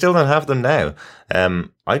 because they still don't have them now.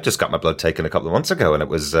 I just got my blood taken a couple of months ago, and it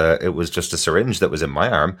was just a syringe that was in my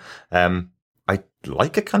arm. I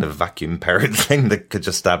like a kind of vacuum powered thing that could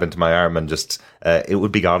just stab into my arm and just it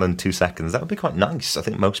would be gone in 2 seconds. That would be quite nice. I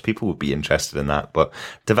think most people would be interested in that, but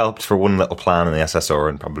developed for one little plan in the SSR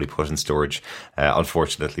and probably put in storage,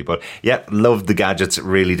 unfortunately. But yeah, loved the gadgets. It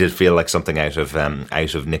really did feel like something out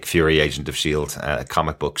of Nick Fury, Agent of S.H.I.E.L.D.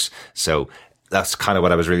 Comic books. So that's kind of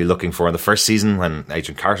what I was really looking for in the first season. When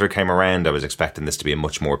Agent Carter came around, I was expecting this to be a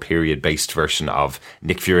much more period-based version of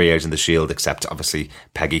Nick Fury Agent of S.H.I.E.L.D., except obviously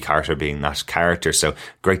Peggy Carter being that character. So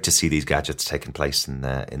great to see these gadgets taking place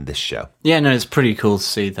in this show. Yeah, no, it's pretty cool to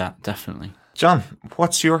see that, definitely. John,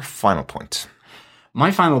 what's your final point?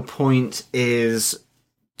 My final point is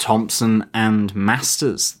Thompson and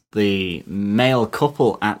Masters, the male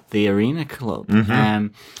couple at the Arena Club.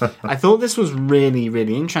 I thought this was really,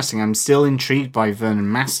 really interesting. I'm still intrigued by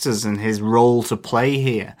Vernon Masters and his role to play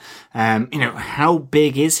here. How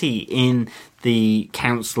big is he in the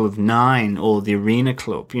Council of Nine or the Arena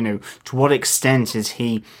Club? To what extent is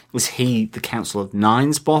he the Council of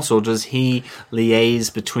Nine's boss, or does he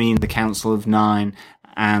liaise between the Council of Nine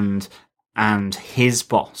and his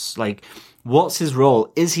boss? What's his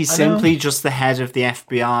role? Is he simply just the head of the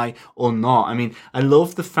FBI or not? I mean, I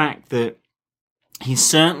love the fact that he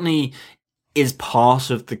certainly is part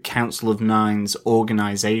of the Council of Nine's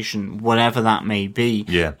organization, whatever that may be.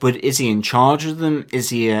 Yeah. But is he in charge of them? Is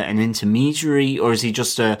he an intermediary, or is he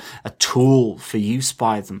just a tool for use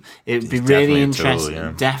by them? It would be really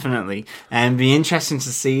interesting. Definitely. And be interesting to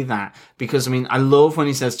see that, because, I mean, I love when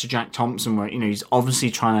he says to Jack Thompson, where, he's obviously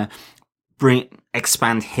trying to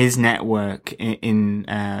expand his network in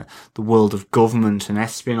the world of government and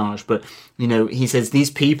espionage. But, he says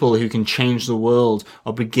these people who can change the world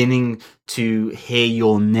are beginning to hear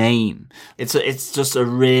your name. It's just a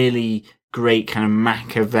really great kind of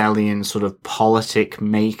Machiavellian sort of politic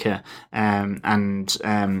maker and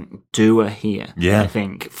doer here. Yeah. I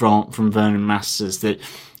think from Vernon Masters, that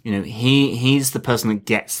he's the person that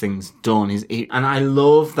gets things done. And I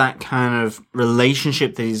love that kind of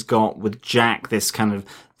relationship that he's got with Jack, this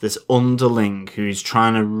underling who's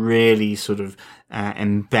trying to really sort of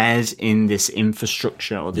embed in this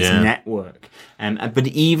infrastructure or this network. But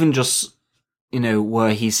even just,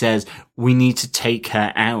 where he says, we need to take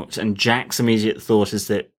her out. And Jack's immediate thought is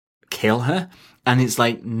that kill her. And it's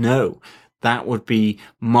like, no, that would be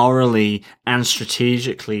morally and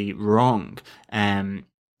strategically wrong. And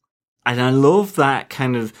I love that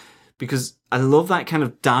kind of, because I love that kind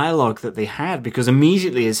of dialogue that they had, because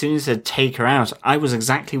immediately, as soon as he said take her out, I was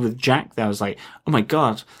exactly with Jack there. I was like, oh my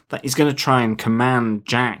God, that he's going to try and command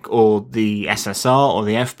Jack or the SSR or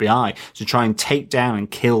the FBI to try and take down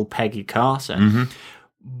and kill Peggy Carter. Mm-hmm.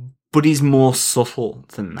 But he's more subtle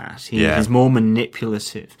than that. He's more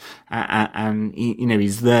manipulative. And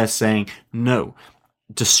he's there saying, no,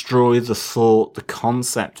 destroy the thought, the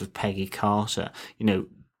concept of Peggy Carter,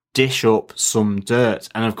 dish up some dirt.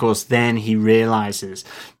 And of course, then he realizes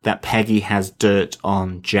that Peggy has dirt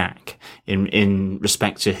on Jack in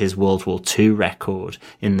respect to his World War II record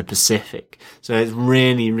in the Pacific. So it's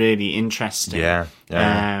really, really interesting. Yeah.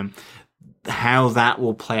 How that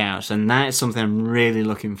will play out. And that is something I'm really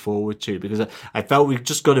looking forward to, because I felt we've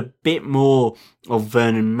just got a bit more of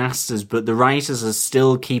Vernon Masters, but the writers are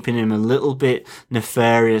still keeping him a little bit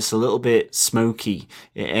nefarious, a little bit smoky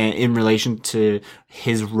in relation to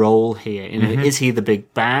his role here. Is he the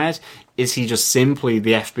big bad? Is he just simply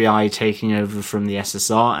the FBI taking over from the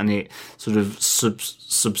SSR and it sort of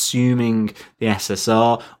subsuming the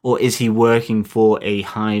SSR? Or is he working for a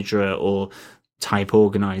Hydra or type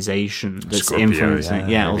organization that's Scorpio,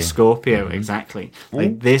 influencing, or Scorpio, exactly.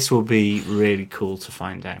 Like, this will be really cool to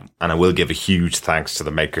find out. And I will give a huge thanks to the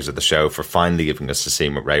makers of the show for finally giving us a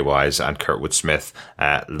scene with Ray Wise and Kurtwood Smith.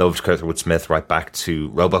 Loved Kurtwood Smith right back to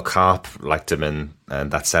RoboCop, liked him in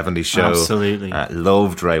that 70s show. Absolutely.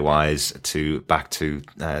 Loved Ray Wise back to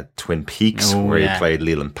Twin Peaks, where he played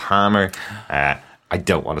Leland Palmer. I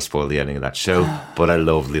don't want to spoil the ending of that show, but I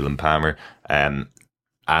love Leland Palmer.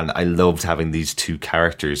 And I loved having these two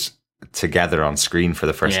characters together on screen for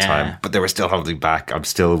the first time, but they were still holding back. I'm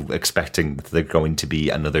still expecting that they're going to be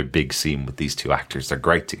another big scene with these two actors. They're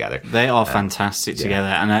great together. They are fantastic together.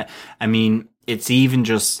 And I mean, it's even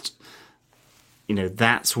just,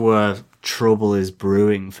 that's where trouble is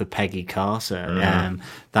brewing for Peggy Carter.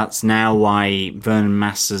 That's now why Vernon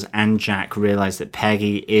Masters and Jack realize that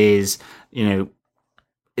Peggy is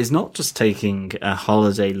not just taking a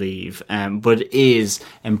holiday leave, but is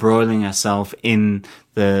embroiling herself in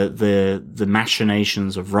the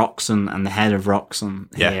machinations of Roxxon and the head of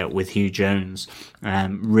Roxxon here with Hugh Jones.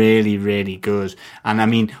 Really, really good. And I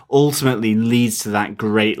mean, ultimately leads to that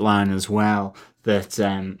great line as well that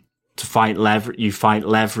to fight you fight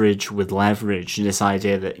leverage with leverage. This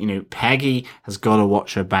idea that, Peggy has got to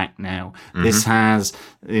watch her back now. Mm-hmm. This has,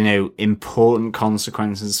 important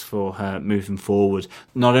consequences for her moving forward.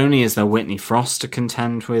 Not only is there Whitney Frost to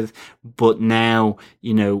contend with, but now,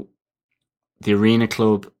 the Arena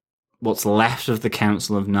Club, what's left of the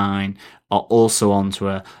Council of Nine, are also onto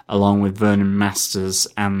her, along with Vernon Masters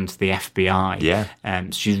and the FBI. Yeah.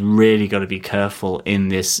 She's really got to be careful in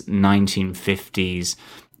this 1950s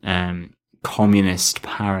communist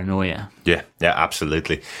paranoia. Yeah,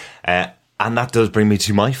 absolutely. And that does bring me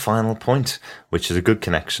to my final point, which is a good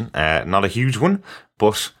connection. Not a huge one,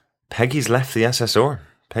 but Peggy's left the SSR.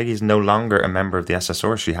 Peggy's no longer a member of the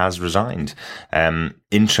SSR. She has resigned.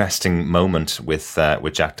 Interesting moment with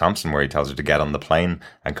Jack Thompson, where he tells her to get on the plane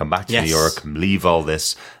and come back to New York, leave all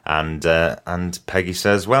this, and Peggy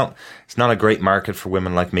says, "Well, it's not a great market for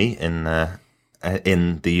women like me in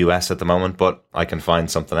the US at the moment, but I can find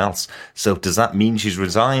something else." So does that mean she's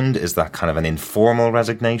resigned? Is that kind of an informal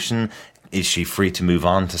resignation? Is she free to move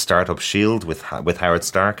on to start up S.H.I.E.L.D. with Howard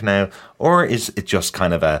Stark now? Or is it just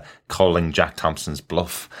kind of a calling Jack Thompson's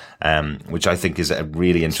bluff, which I think is a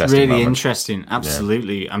really interesting moment. Really interesting,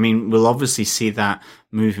 absolutely. Yeah. I mean, we'll obviously see that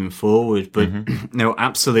moving forward, but no,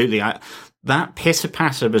 absolutely. That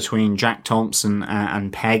pitter-patter between Jack Thompson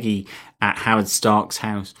and Peggy at Howard Stark's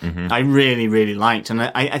house, I really, really liked. And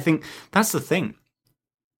I think that's the thing.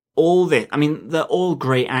 They're all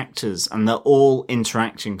great actors and they're all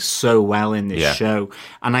interacting so well in this show.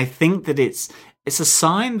 And I think that it's a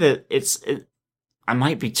sign that I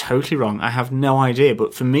might be totally wrong. I have no idea.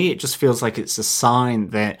 But for me, it just feels like it's a sign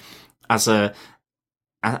that as a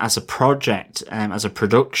project, as a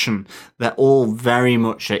production, they're all very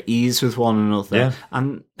much at ease with one another. Yeah.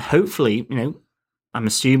 And hopefully, I'm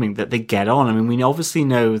assuming that they get on. I mean, we obviously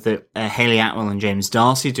know that Hayley Atwell and James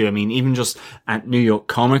Darcy do. I mean, even just at New York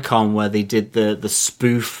Comic Con, where they did the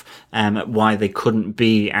spoof at why they couldn't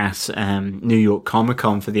be at New York Comic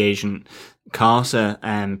Con for the Agent Carter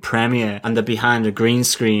premiere, and they're behind a green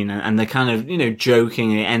screen, and they're kind of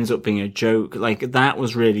joking, and it ends up being a joke. Like, that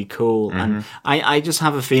was really cool. And I just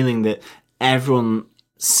have a feeling that everyone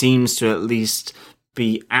seems to at least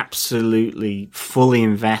be absolutely fully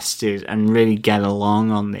invested and really get along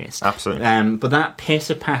on this. Absolutely. But that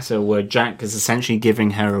pitter patter where Jack is essentially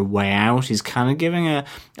giving her a way out, he's kind of giving her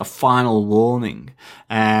a final warning,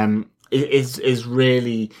 is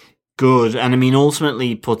really good. And I mean,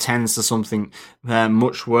 ultimately portends to something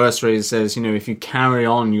much worse, where he says, if you carry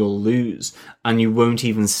on, you'll lose, and you won't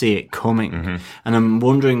even see it coming. And I'm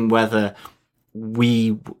wondering whether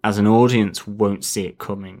we as an audience won't see it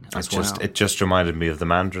coming as well. It just reminded me of the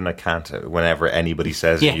Mandarin. Whenever anybody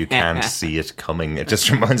says you can't see it coming, it just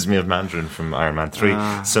reminds me of Mandarin from Iron Man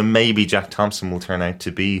 3. So maybe Jack Thompson will turn out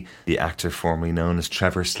to be the actor formerly known as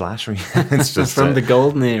Trevor Slattery. It's just from the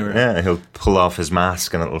golden era. Yeah, he'll pull off his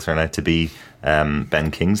mask and it'll turn out to be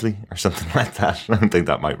Ben Kingsley or something like that. I think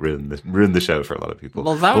that might ruin the show for a lot of people.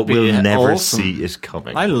 Well, that would be we'll never awesome. see it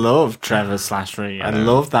coming. I love Trevor Slattery. I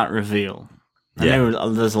love that reveal. I know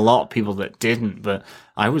there's a lot of people that didn't, but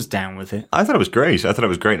I was down with it. I thought it was great.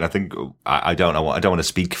 And I think I don't know. I don't want to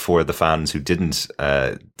speak for the fans who didn't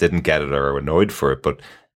get it or are annoyed for it, but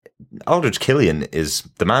Aldrich Killian is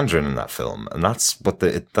the Mandarin in that film, and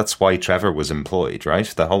that's why Trevor was employed, right?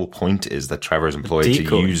 The whole point is that Trevor's employed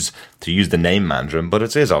to use the name Mandarin, but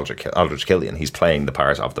it is Aldrich Killian. He's playing the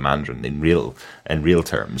part of the Mandarin in real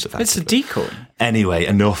terms. It's a decoy. Anyway,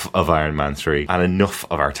 enough of Iron Man 3 and enough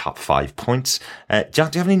of our top 5 points.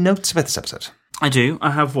 Jack, do you have any notes about this episode? I do.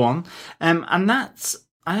 I have one, and that's.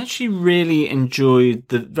 I actually really enjoyed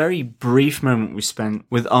the very brief moment we spent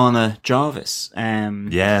with Anna Jarvis.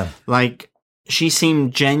 Like, she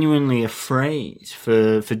seemed genuinely afraid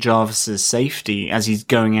for Jarvis's safety as he's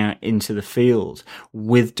going out into the field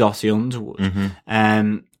with Dottie Underwood.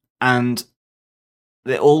 And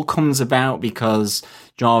it all comes about because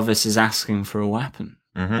Jarvis is asking for a weapon.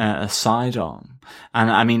 A sidearm.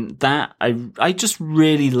 And I mean, that I just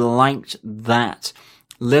really liked that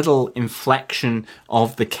little inflection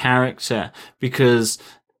of the character, because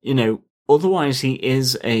otherwise he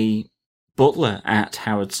is a butler at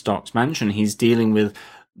Howard Stark's mansion. He's dealing with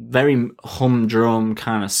very humdrum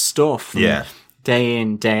kind of stuff day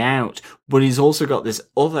in, day out, but he's also got this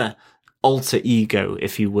other alter ego,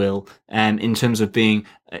 if you will, in terms of being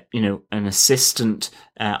an assistant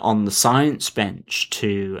on the science bench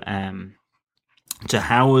to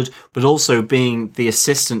Howard, but also being the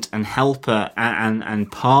assistant and helper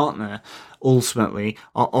and partner ultimately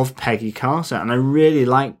of Peggy Carter. And I really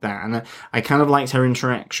liked that. And I kind of liked her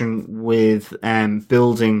interaction with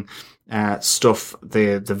building stuff,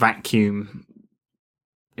 the vacuum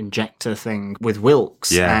injector thing with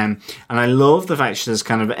Wilkes. And I love the fact she says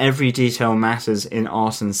kind of every detail matters in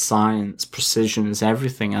art and science. Precision is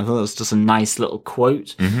everything. I thought it was just a nice little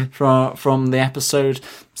quote from the episode.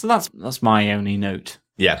 So that's my only note.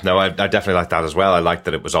 Yeah, no, I definitely like that as well. I like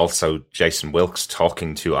that it was also Jason Wilkes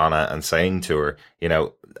talking to Anna and saying to her,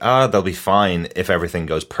 they'll be fine if everything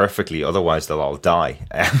goes perfectly. Otherwise, they'll all die,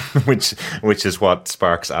 which is what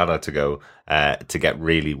sparks Anna to go to get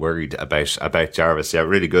really worried about Jarvis. Yeah,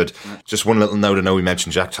 really good. Just one little note. I know we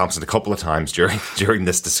mentioned Jack Thompson a couple of times during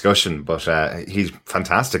this discussion, but he's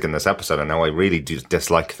fantastic in this episode. I know I really do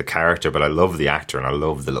dislike the character, but I love the actor and I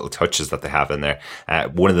love the little touches that they have in there.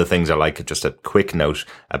 One of the things I like, just a quick note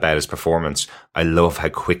about his performance, I love how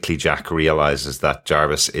quickly Jack realizes that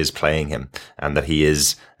Jarvis is playing him and that he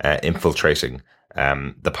is infiltrating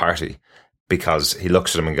the party, because he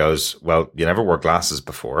looks at him and goes, well, you never wore glasses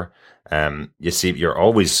before. You see, you're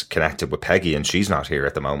always connected with Peggy and she's not here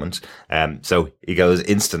at the moment. So he goes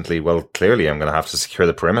instantly, well, clearly I'm going to have to secure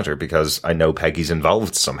the perimeter because I know Peggy's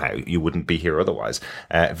involved somehow. You wouldn't be here otherwise.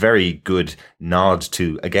 Very good nod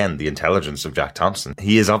to, again, the intelligence of Jack Thompson.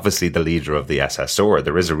 He is obviously the leader of the SSR.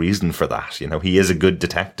 There is a reason for that. He is a good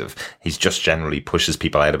detective. He's just generally pushes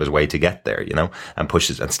people out of his way to get there, and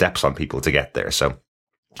pushes and steps on people to get there. So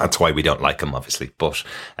that's why we don't like him, obviously. But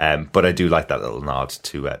I do like that little nod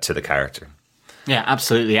to the character. Yeah,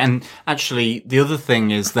 absolutely. And actually, the other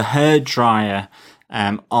thing is the hair dryer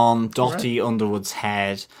on Dottie Underwood's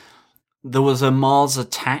head. There was a Mars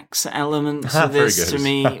Attacks element to this to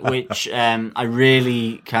me, which I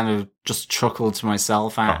really kind of just chuckled to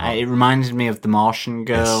myself at. It reminded me of the Martian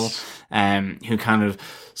girl, who kind of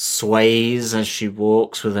sways as she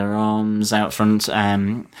walks with her arms out front.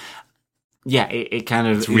 It kind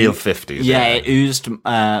of... It's real 50s. Yeah, it oozed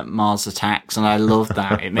Mars Attacks, and I loved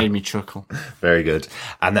that. It made me chuckle. Very good.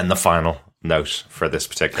 And then the final note for this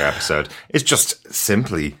particular episode is just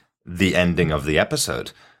simply the ending of the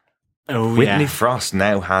episode. Whitney Frost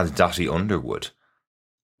now has Dottie Underwood.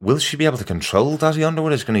 Will she be able to control Dottie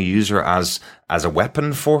Underwood? Is going to use her as a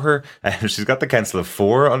weapon for her? She's got the Council of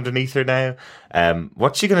Four underneath her now.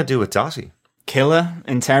 What's she going to do with Dottie? Killer,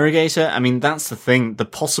 interrogator. I mean, that's the thing. The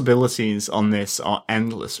possibilities on this are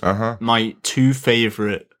endless. My two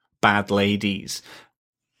favourite bad ladies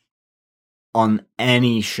on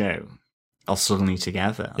any show are suddenly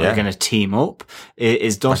together. They're going to team up.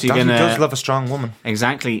 Is Dottie going to... Dottie does love a strong woman.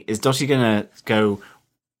 Exactly. Is Dottie going to go,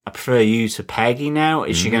 I prefer you to Peggy now?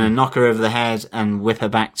 Is she going to knock her over the head and whip her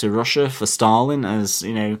back to Russia for Stalin as,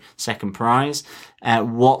 second prize?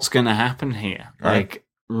 What's going to happen here? Right.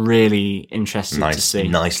 Really interested to see.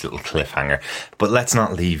 Nice little cliffhanger. But let's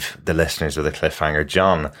not leave the listeners with a cliffhanger.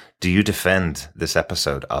 John, do you defend this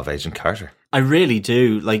episode of Agent Carter? I really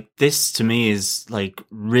do. This to me is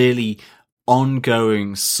really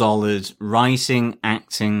ongoing, solid writing,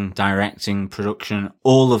 acting, directing, production,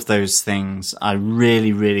 all of those things. I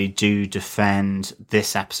really, really do defend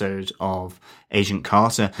this episode of Agent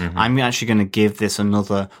Carter. I'm actually going to give this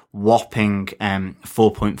another whopping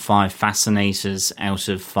 4.5 fascinators out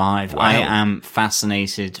of 5. Wow. I am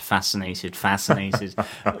fascinated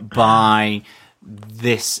by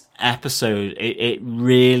this episode. It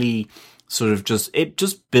really sort of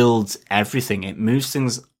just builds everything. It moves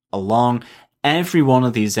things along. Every one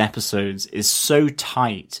of these episodes is so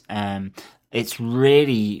tight. It's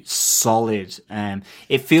really solid.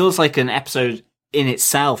 It feels like an episode in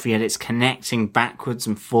itself, yet it's connecting backwards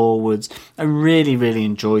and forwards. I really, really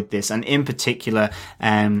enjoyed this. And in particular,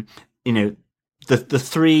 the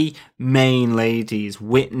three main ladies,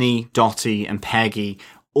 Whitney, Dottie, and Peggy,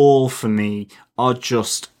 all for me are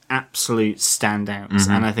just absolute standouts.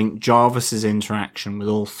 And I think Jarvis's interaction with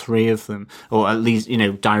all three of them, or at least,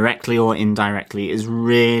 directly or indirectly, is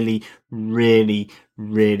really, really,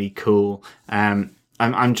 really cool.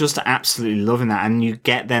 I'm just absolutely loving that. And you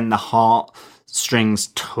get then the heartstrings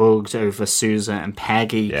tugged over Sousa and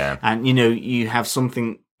Peggy. Yeah. And, you have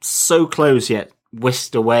something so close yet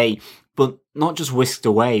whisked away, but not just whisked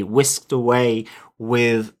away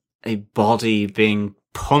with a body being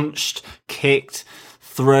punched, kicked,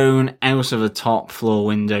 thrown out of a top floor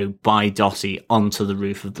window by Dottie onto the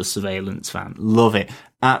roof of the surveillance van. Love it.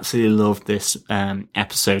 Absolutely love this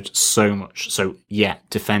episode so much. So yeah,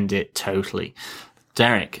 defend it totally.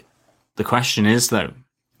 Derek, the question is though,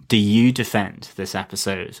 do you defend this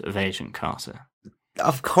episode of Agent Carter?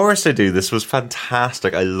 Of course I do. This was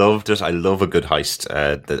fantastic. I loved it. I love a good heist.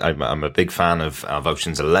 I'm a big fan of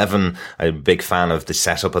Ocean's 11. I'm a big fan of the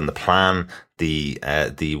setup and the plan,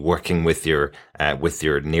 the working with your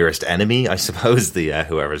nearest enemy, I suppose,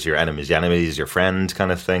 whoever's your enemy's enemy is your friend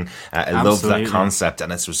kind of thing. I love that concept,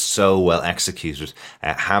 and it was so well executed.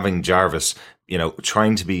 Having Jarvis,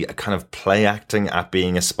 trying to be a kind of play acting at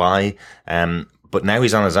being a spy, but now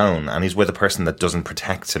he's on his own, and he's with a person that doesn't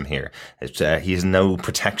protect him here. He has no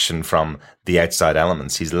protection from the outside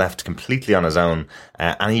elements. He's left completely on his own,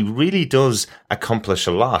 and he really does accomplish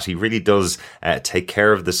a lot. He really does take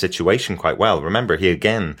care of the situation quite well. Remember, he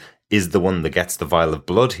again is the one that gets the vial of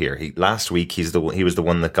blood here. Last week he was the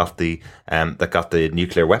one that got the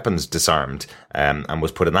nuclear weapons disarmed and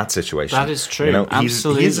was put in that situation. That is true.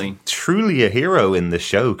 Absolutely, he's truly a hero in the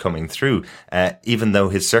show coming through, even though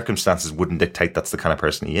his circumstances wouldn't dictate that's the kind of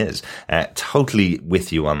person he is. Totally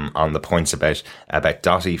with you on the points about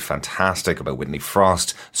Dottie. Fantastic. About Whitney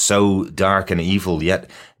Frost. So dark and evil, yet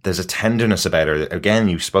there's a tenderness about her. Again,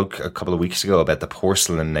 you spoke a couple of weeks ago about the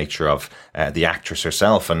porcelain nature of the actress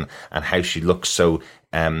herself and how she looks so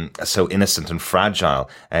innocent and fragile.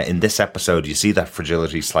 In this episode, you see that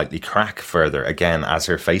fragility slightly crack further, again, as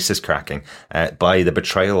her face is cracking by the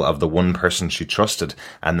betrayal of the one person she trusted.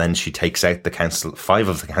 And then she takes out five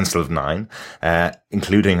of the Council of Nine,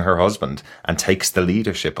 including her husband, and takes the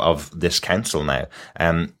leadership of this council now.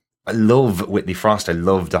 I love Whitney Frost. I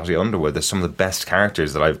love Dottie Underwood. They're some of the best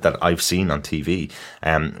characters that I've seen on TV.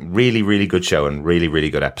 Really, really good show and really,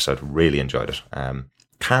 really good episode. Really enjoyed it.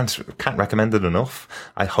 Can't recommend it enough.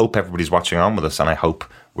 I hope everybody's watching on with us, and I hope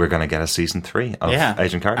we're going to get a season 3 of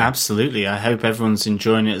Agent Carter. Absolutely. I hope everyone's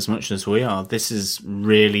enjoying it as much as we are. This is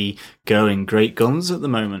really going great guns at the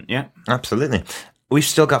moment. Yeah, absolutely. We've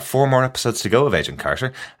still got 4 more episodes to go of Agent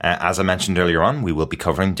Carter. As I mentioned earlier on, we will be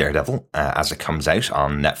covering Daredevil as it comes out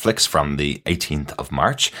on Netflix from the 18th of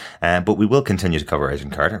March. But we will continue to cover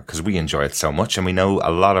Agent Carter because we enjoy it so much, and we know a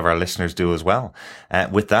lot of our listeners do as well.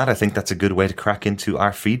 With that, I think that's a good way to crack into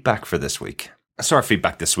our feedback for this week. So our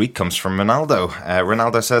feedback this week comes from Ronaldo.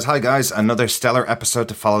 Ronaldo says, "Hi guys, another stellar episode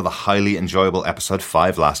to follow the highly enjoyable episode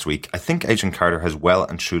 5 last week. I think Agent Carter has well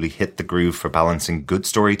and truly hit the groove for balancing good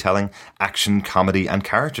storytelling, action, comedy and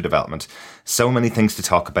character development. So many things to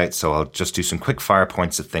talk about, so I'll just do some quick fire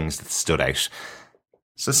points of things that stood out."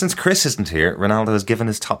 So since Chris isn't here, Ronaldo has given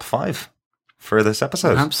his top 5 for this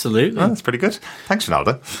episode. Absolutely. Oh, that's pretty good. Thanks,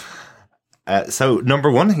 Ronaldo. So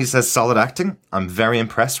number 1, he says, solid acting. I'm very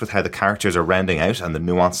impressed with how the characters are rounding out and the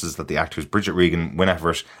nuances that the actors Bridget Regan, Wyn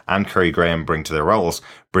Everett and Curry Graham bring to their roles.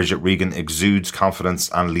 Bridget Regan exudes confidence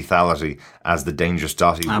and lethality as the dangerous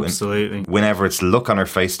Dottie. Absolutely. Wyn Everett's look on her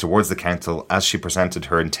face towards the council as she presented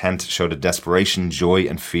her intent showed a desperation, joy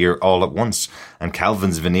and fear all at once. And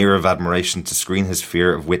Calvin's veneer of admiration to screen his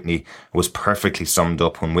fear of Whitney was perfectly summed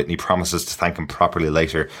up when Whitney promises to thank him properly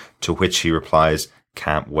later, to which he replies,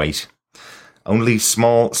 "Can't wait." Only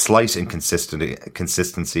small, slight inconsistency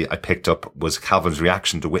I picked up was Calvin's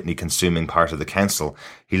reaction to Whitney consuming part of the council.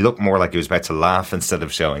 He looked more like he was about to laugh instead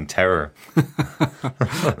of showing terror.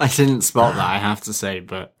 I didn't spot that, I have to say,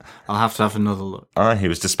 but I'll have to have another look. He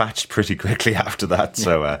was dispatched pretty quickly after that.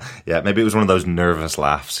 So, maybe it was one of those nervous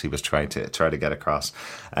laughs he was trying to get across.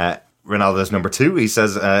 Ronaldo's number 2, he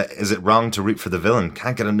says, is it wrong to root for the villain?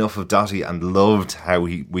 Can't get enough of Dottie and loved how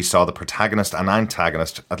we saw the protagonist and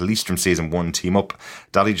antagonist, at least from season 1, team up.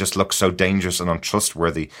 Dottie just looks so dangerous and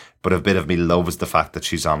untrustworthy, but a bit of me loves the fact that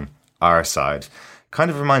she's on our side. Kind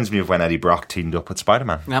of reminds me of when Eddie Brock teamed up with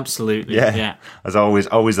Spider-Man. Absolutely, yeah. There's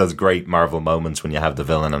always those great Marvel moments when you have the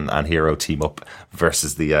villain and hero team up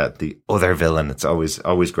versus the other villain. It's always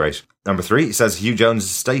great. Number 3, he says, Hugh Jones'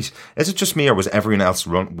 estate. Is it just me or was everyone else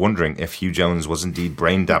wondering if Hugh Jones was indeed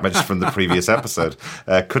brain damaged from the previous episode?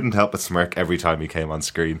 Couldn't help but smirk every time he came on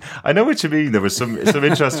screen. I know what you mean. There was some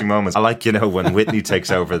interesting moments. I like, when Whitney takes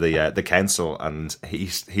over the council and he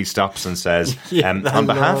stops and says, on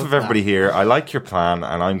behalf of everybody here, I like your plan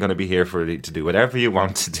and I'm going to be here to do whatever you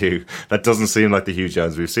want to do. That doesn't seem like the Hugh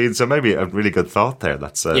Jones we've seen. So maybe a really good thought there.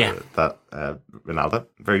 That's Ronaldo.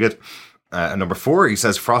 Very good. Number 4, he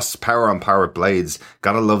says, Frost's power on powered blades.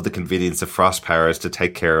 Gotta love the convenience of Frost powers to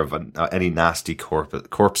take care of any nasty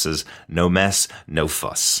corpses. No mess, no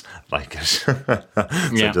fuss. Like it.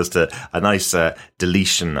 So just a nice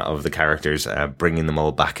deletion of the characters, bringing them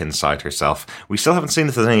all back inside herself. We still haven't seen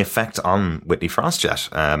if there's any effect on Whitney Frost yet,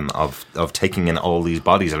 of taking in all these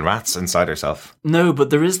bodies and rats inside herself. No,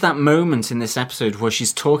 but there is that moment in this episode where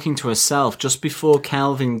she's talking to herself just before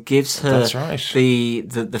Calvin gives her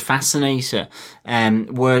the fascinator,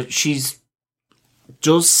 where she's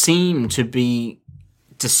does seem to be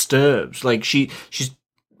disturbed. Like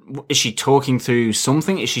is she talking through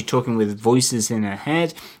something? Is she talking with voices in her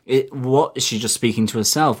head? What is she just speaking to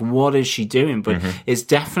herself? What is she doing? But it's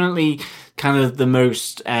definitely kind of the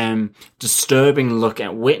most disturbing look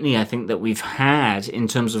at Whitney, I think, that we've had in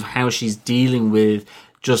terms of how she's dealing with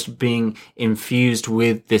just being infused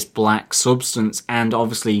with this black substance and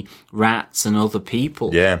obviously rats and other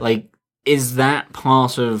people. Yeah. Like, is that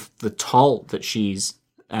part of the toll that she's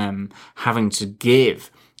having to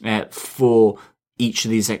give for each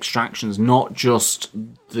of these extractions, not just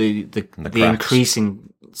the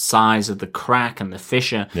increasing size of the crack and the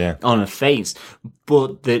fissure on her face,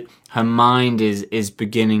 but that her mind is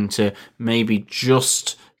beginning to maybe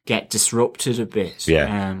just get disrupted a bit.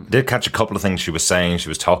 Did catch a couple of things she was saying. She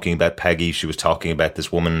was talking about Peggy. She was talking about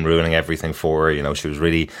this woman ruining everything for her. She was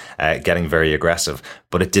really getting very aggressive.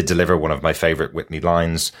 But it did deliver one of my favourite Whitney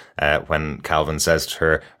lines when Calvin says to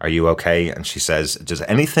her, "Are you okay?" And she says, "Does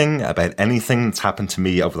anything about anything that's happened to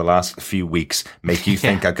me over the last few weeks make you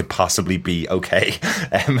think I could possibly be okay?"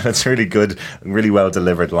 It's a really good, really well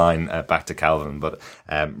delivered line back to Calvin. But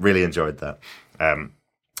really enjoyed that.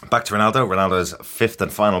 Back to Ronaldo. Ronaldo's 5th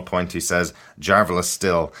and final point, he says, Jarvis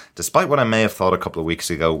still. Despite what I may have thought a couple of weeks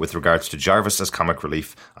ago with regards to Jarvis as comic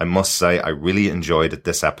relief, I must say I really enjoyed it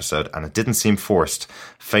this episode and it didn't seem forced.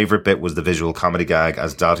 Favourite bit was the visual comedy gag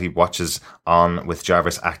as Dottie watches on with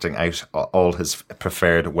Jarvis acting out all his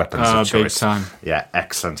preferred weapons of choice. Big time. Yeah,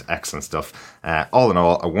 excellent stuff. All in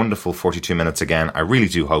all, a wonderful 42 minutes again. I really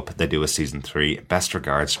do hope they do a season 3. Best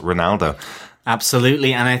regards, Ronaldo.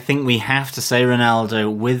 Absolutely, and I think we have to say,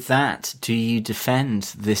 Ronaldo, with that, do you defend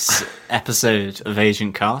this episode of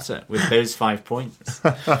Agent Carter with those 5 points?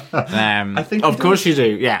 I think of course you do.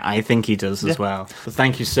 Yeah, I think he does as well. But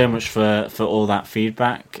thank you so much for all that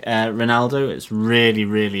feedback, Ronaldo. It's really,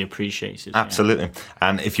 really appreciated. Absolutely. Yeah.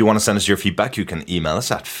 And if you want to send us your feedback, you can email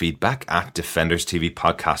us at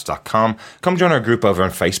feedback@defenderstvpodcast.com. Come join our group over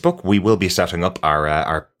on Facebook. We will be setting up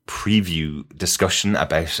our preview discussion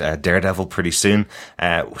about Daredevil pretty soon,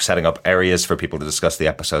 setting up areas for people to discuss the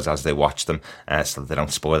episodes as they watch them, so that they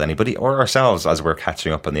don't spoil anybody or ourselves as we're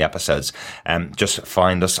catching up on the episodes. Just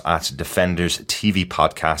find us at Defenders TV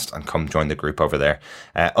Podcast and come join the group over there.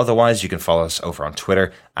 Otherwise, you can follow us over on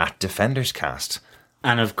Twitter at DefendersCast.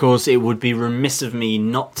 And of course, it would be remiss of me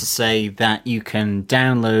not to say that you can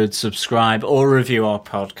download, subscribe, or review our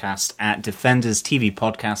podcast at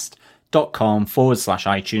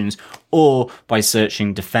defenderstvpodcast.com/iTunes, or by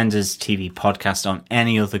searching Defenders TV Podcast on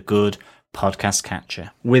any other good podcast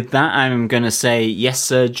catcher. With that, I'm going to say yes,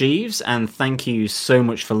 Sir Jeeves, and thank you so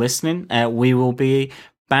much for listening. We will be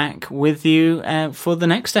back with you for the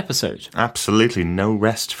next episode. Absolutely no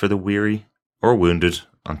rest for the weary or wounded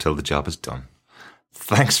until the job is done.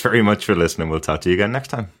 Thanks very much for listening. We'll talk to you again next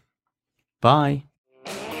time. Bye.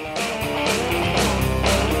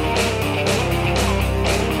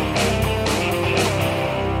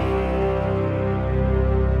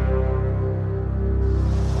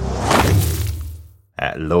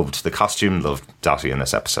 Loved the costume, loved Dottie in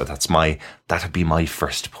this episode. That'd be my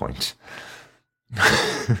first point.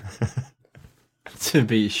 To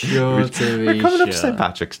be sure, We're coming up to St.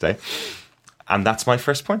 Patrick's Day. And that's my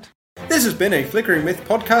first point. This has been a Flickering Myth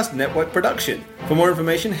Podcast Network production. For more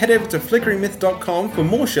information, head over to flickeringmyth.com for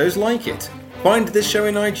more shows like it. Find this show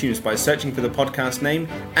in iTunes by searching for the podcast name,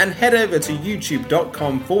 and head over to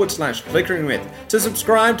youtube.com/Flickering Myth to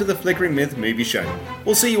subscribe to the Flickering Myth movie show.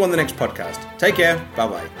 We'll see you on the next podcast. Take care. Bye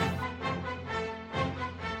bye.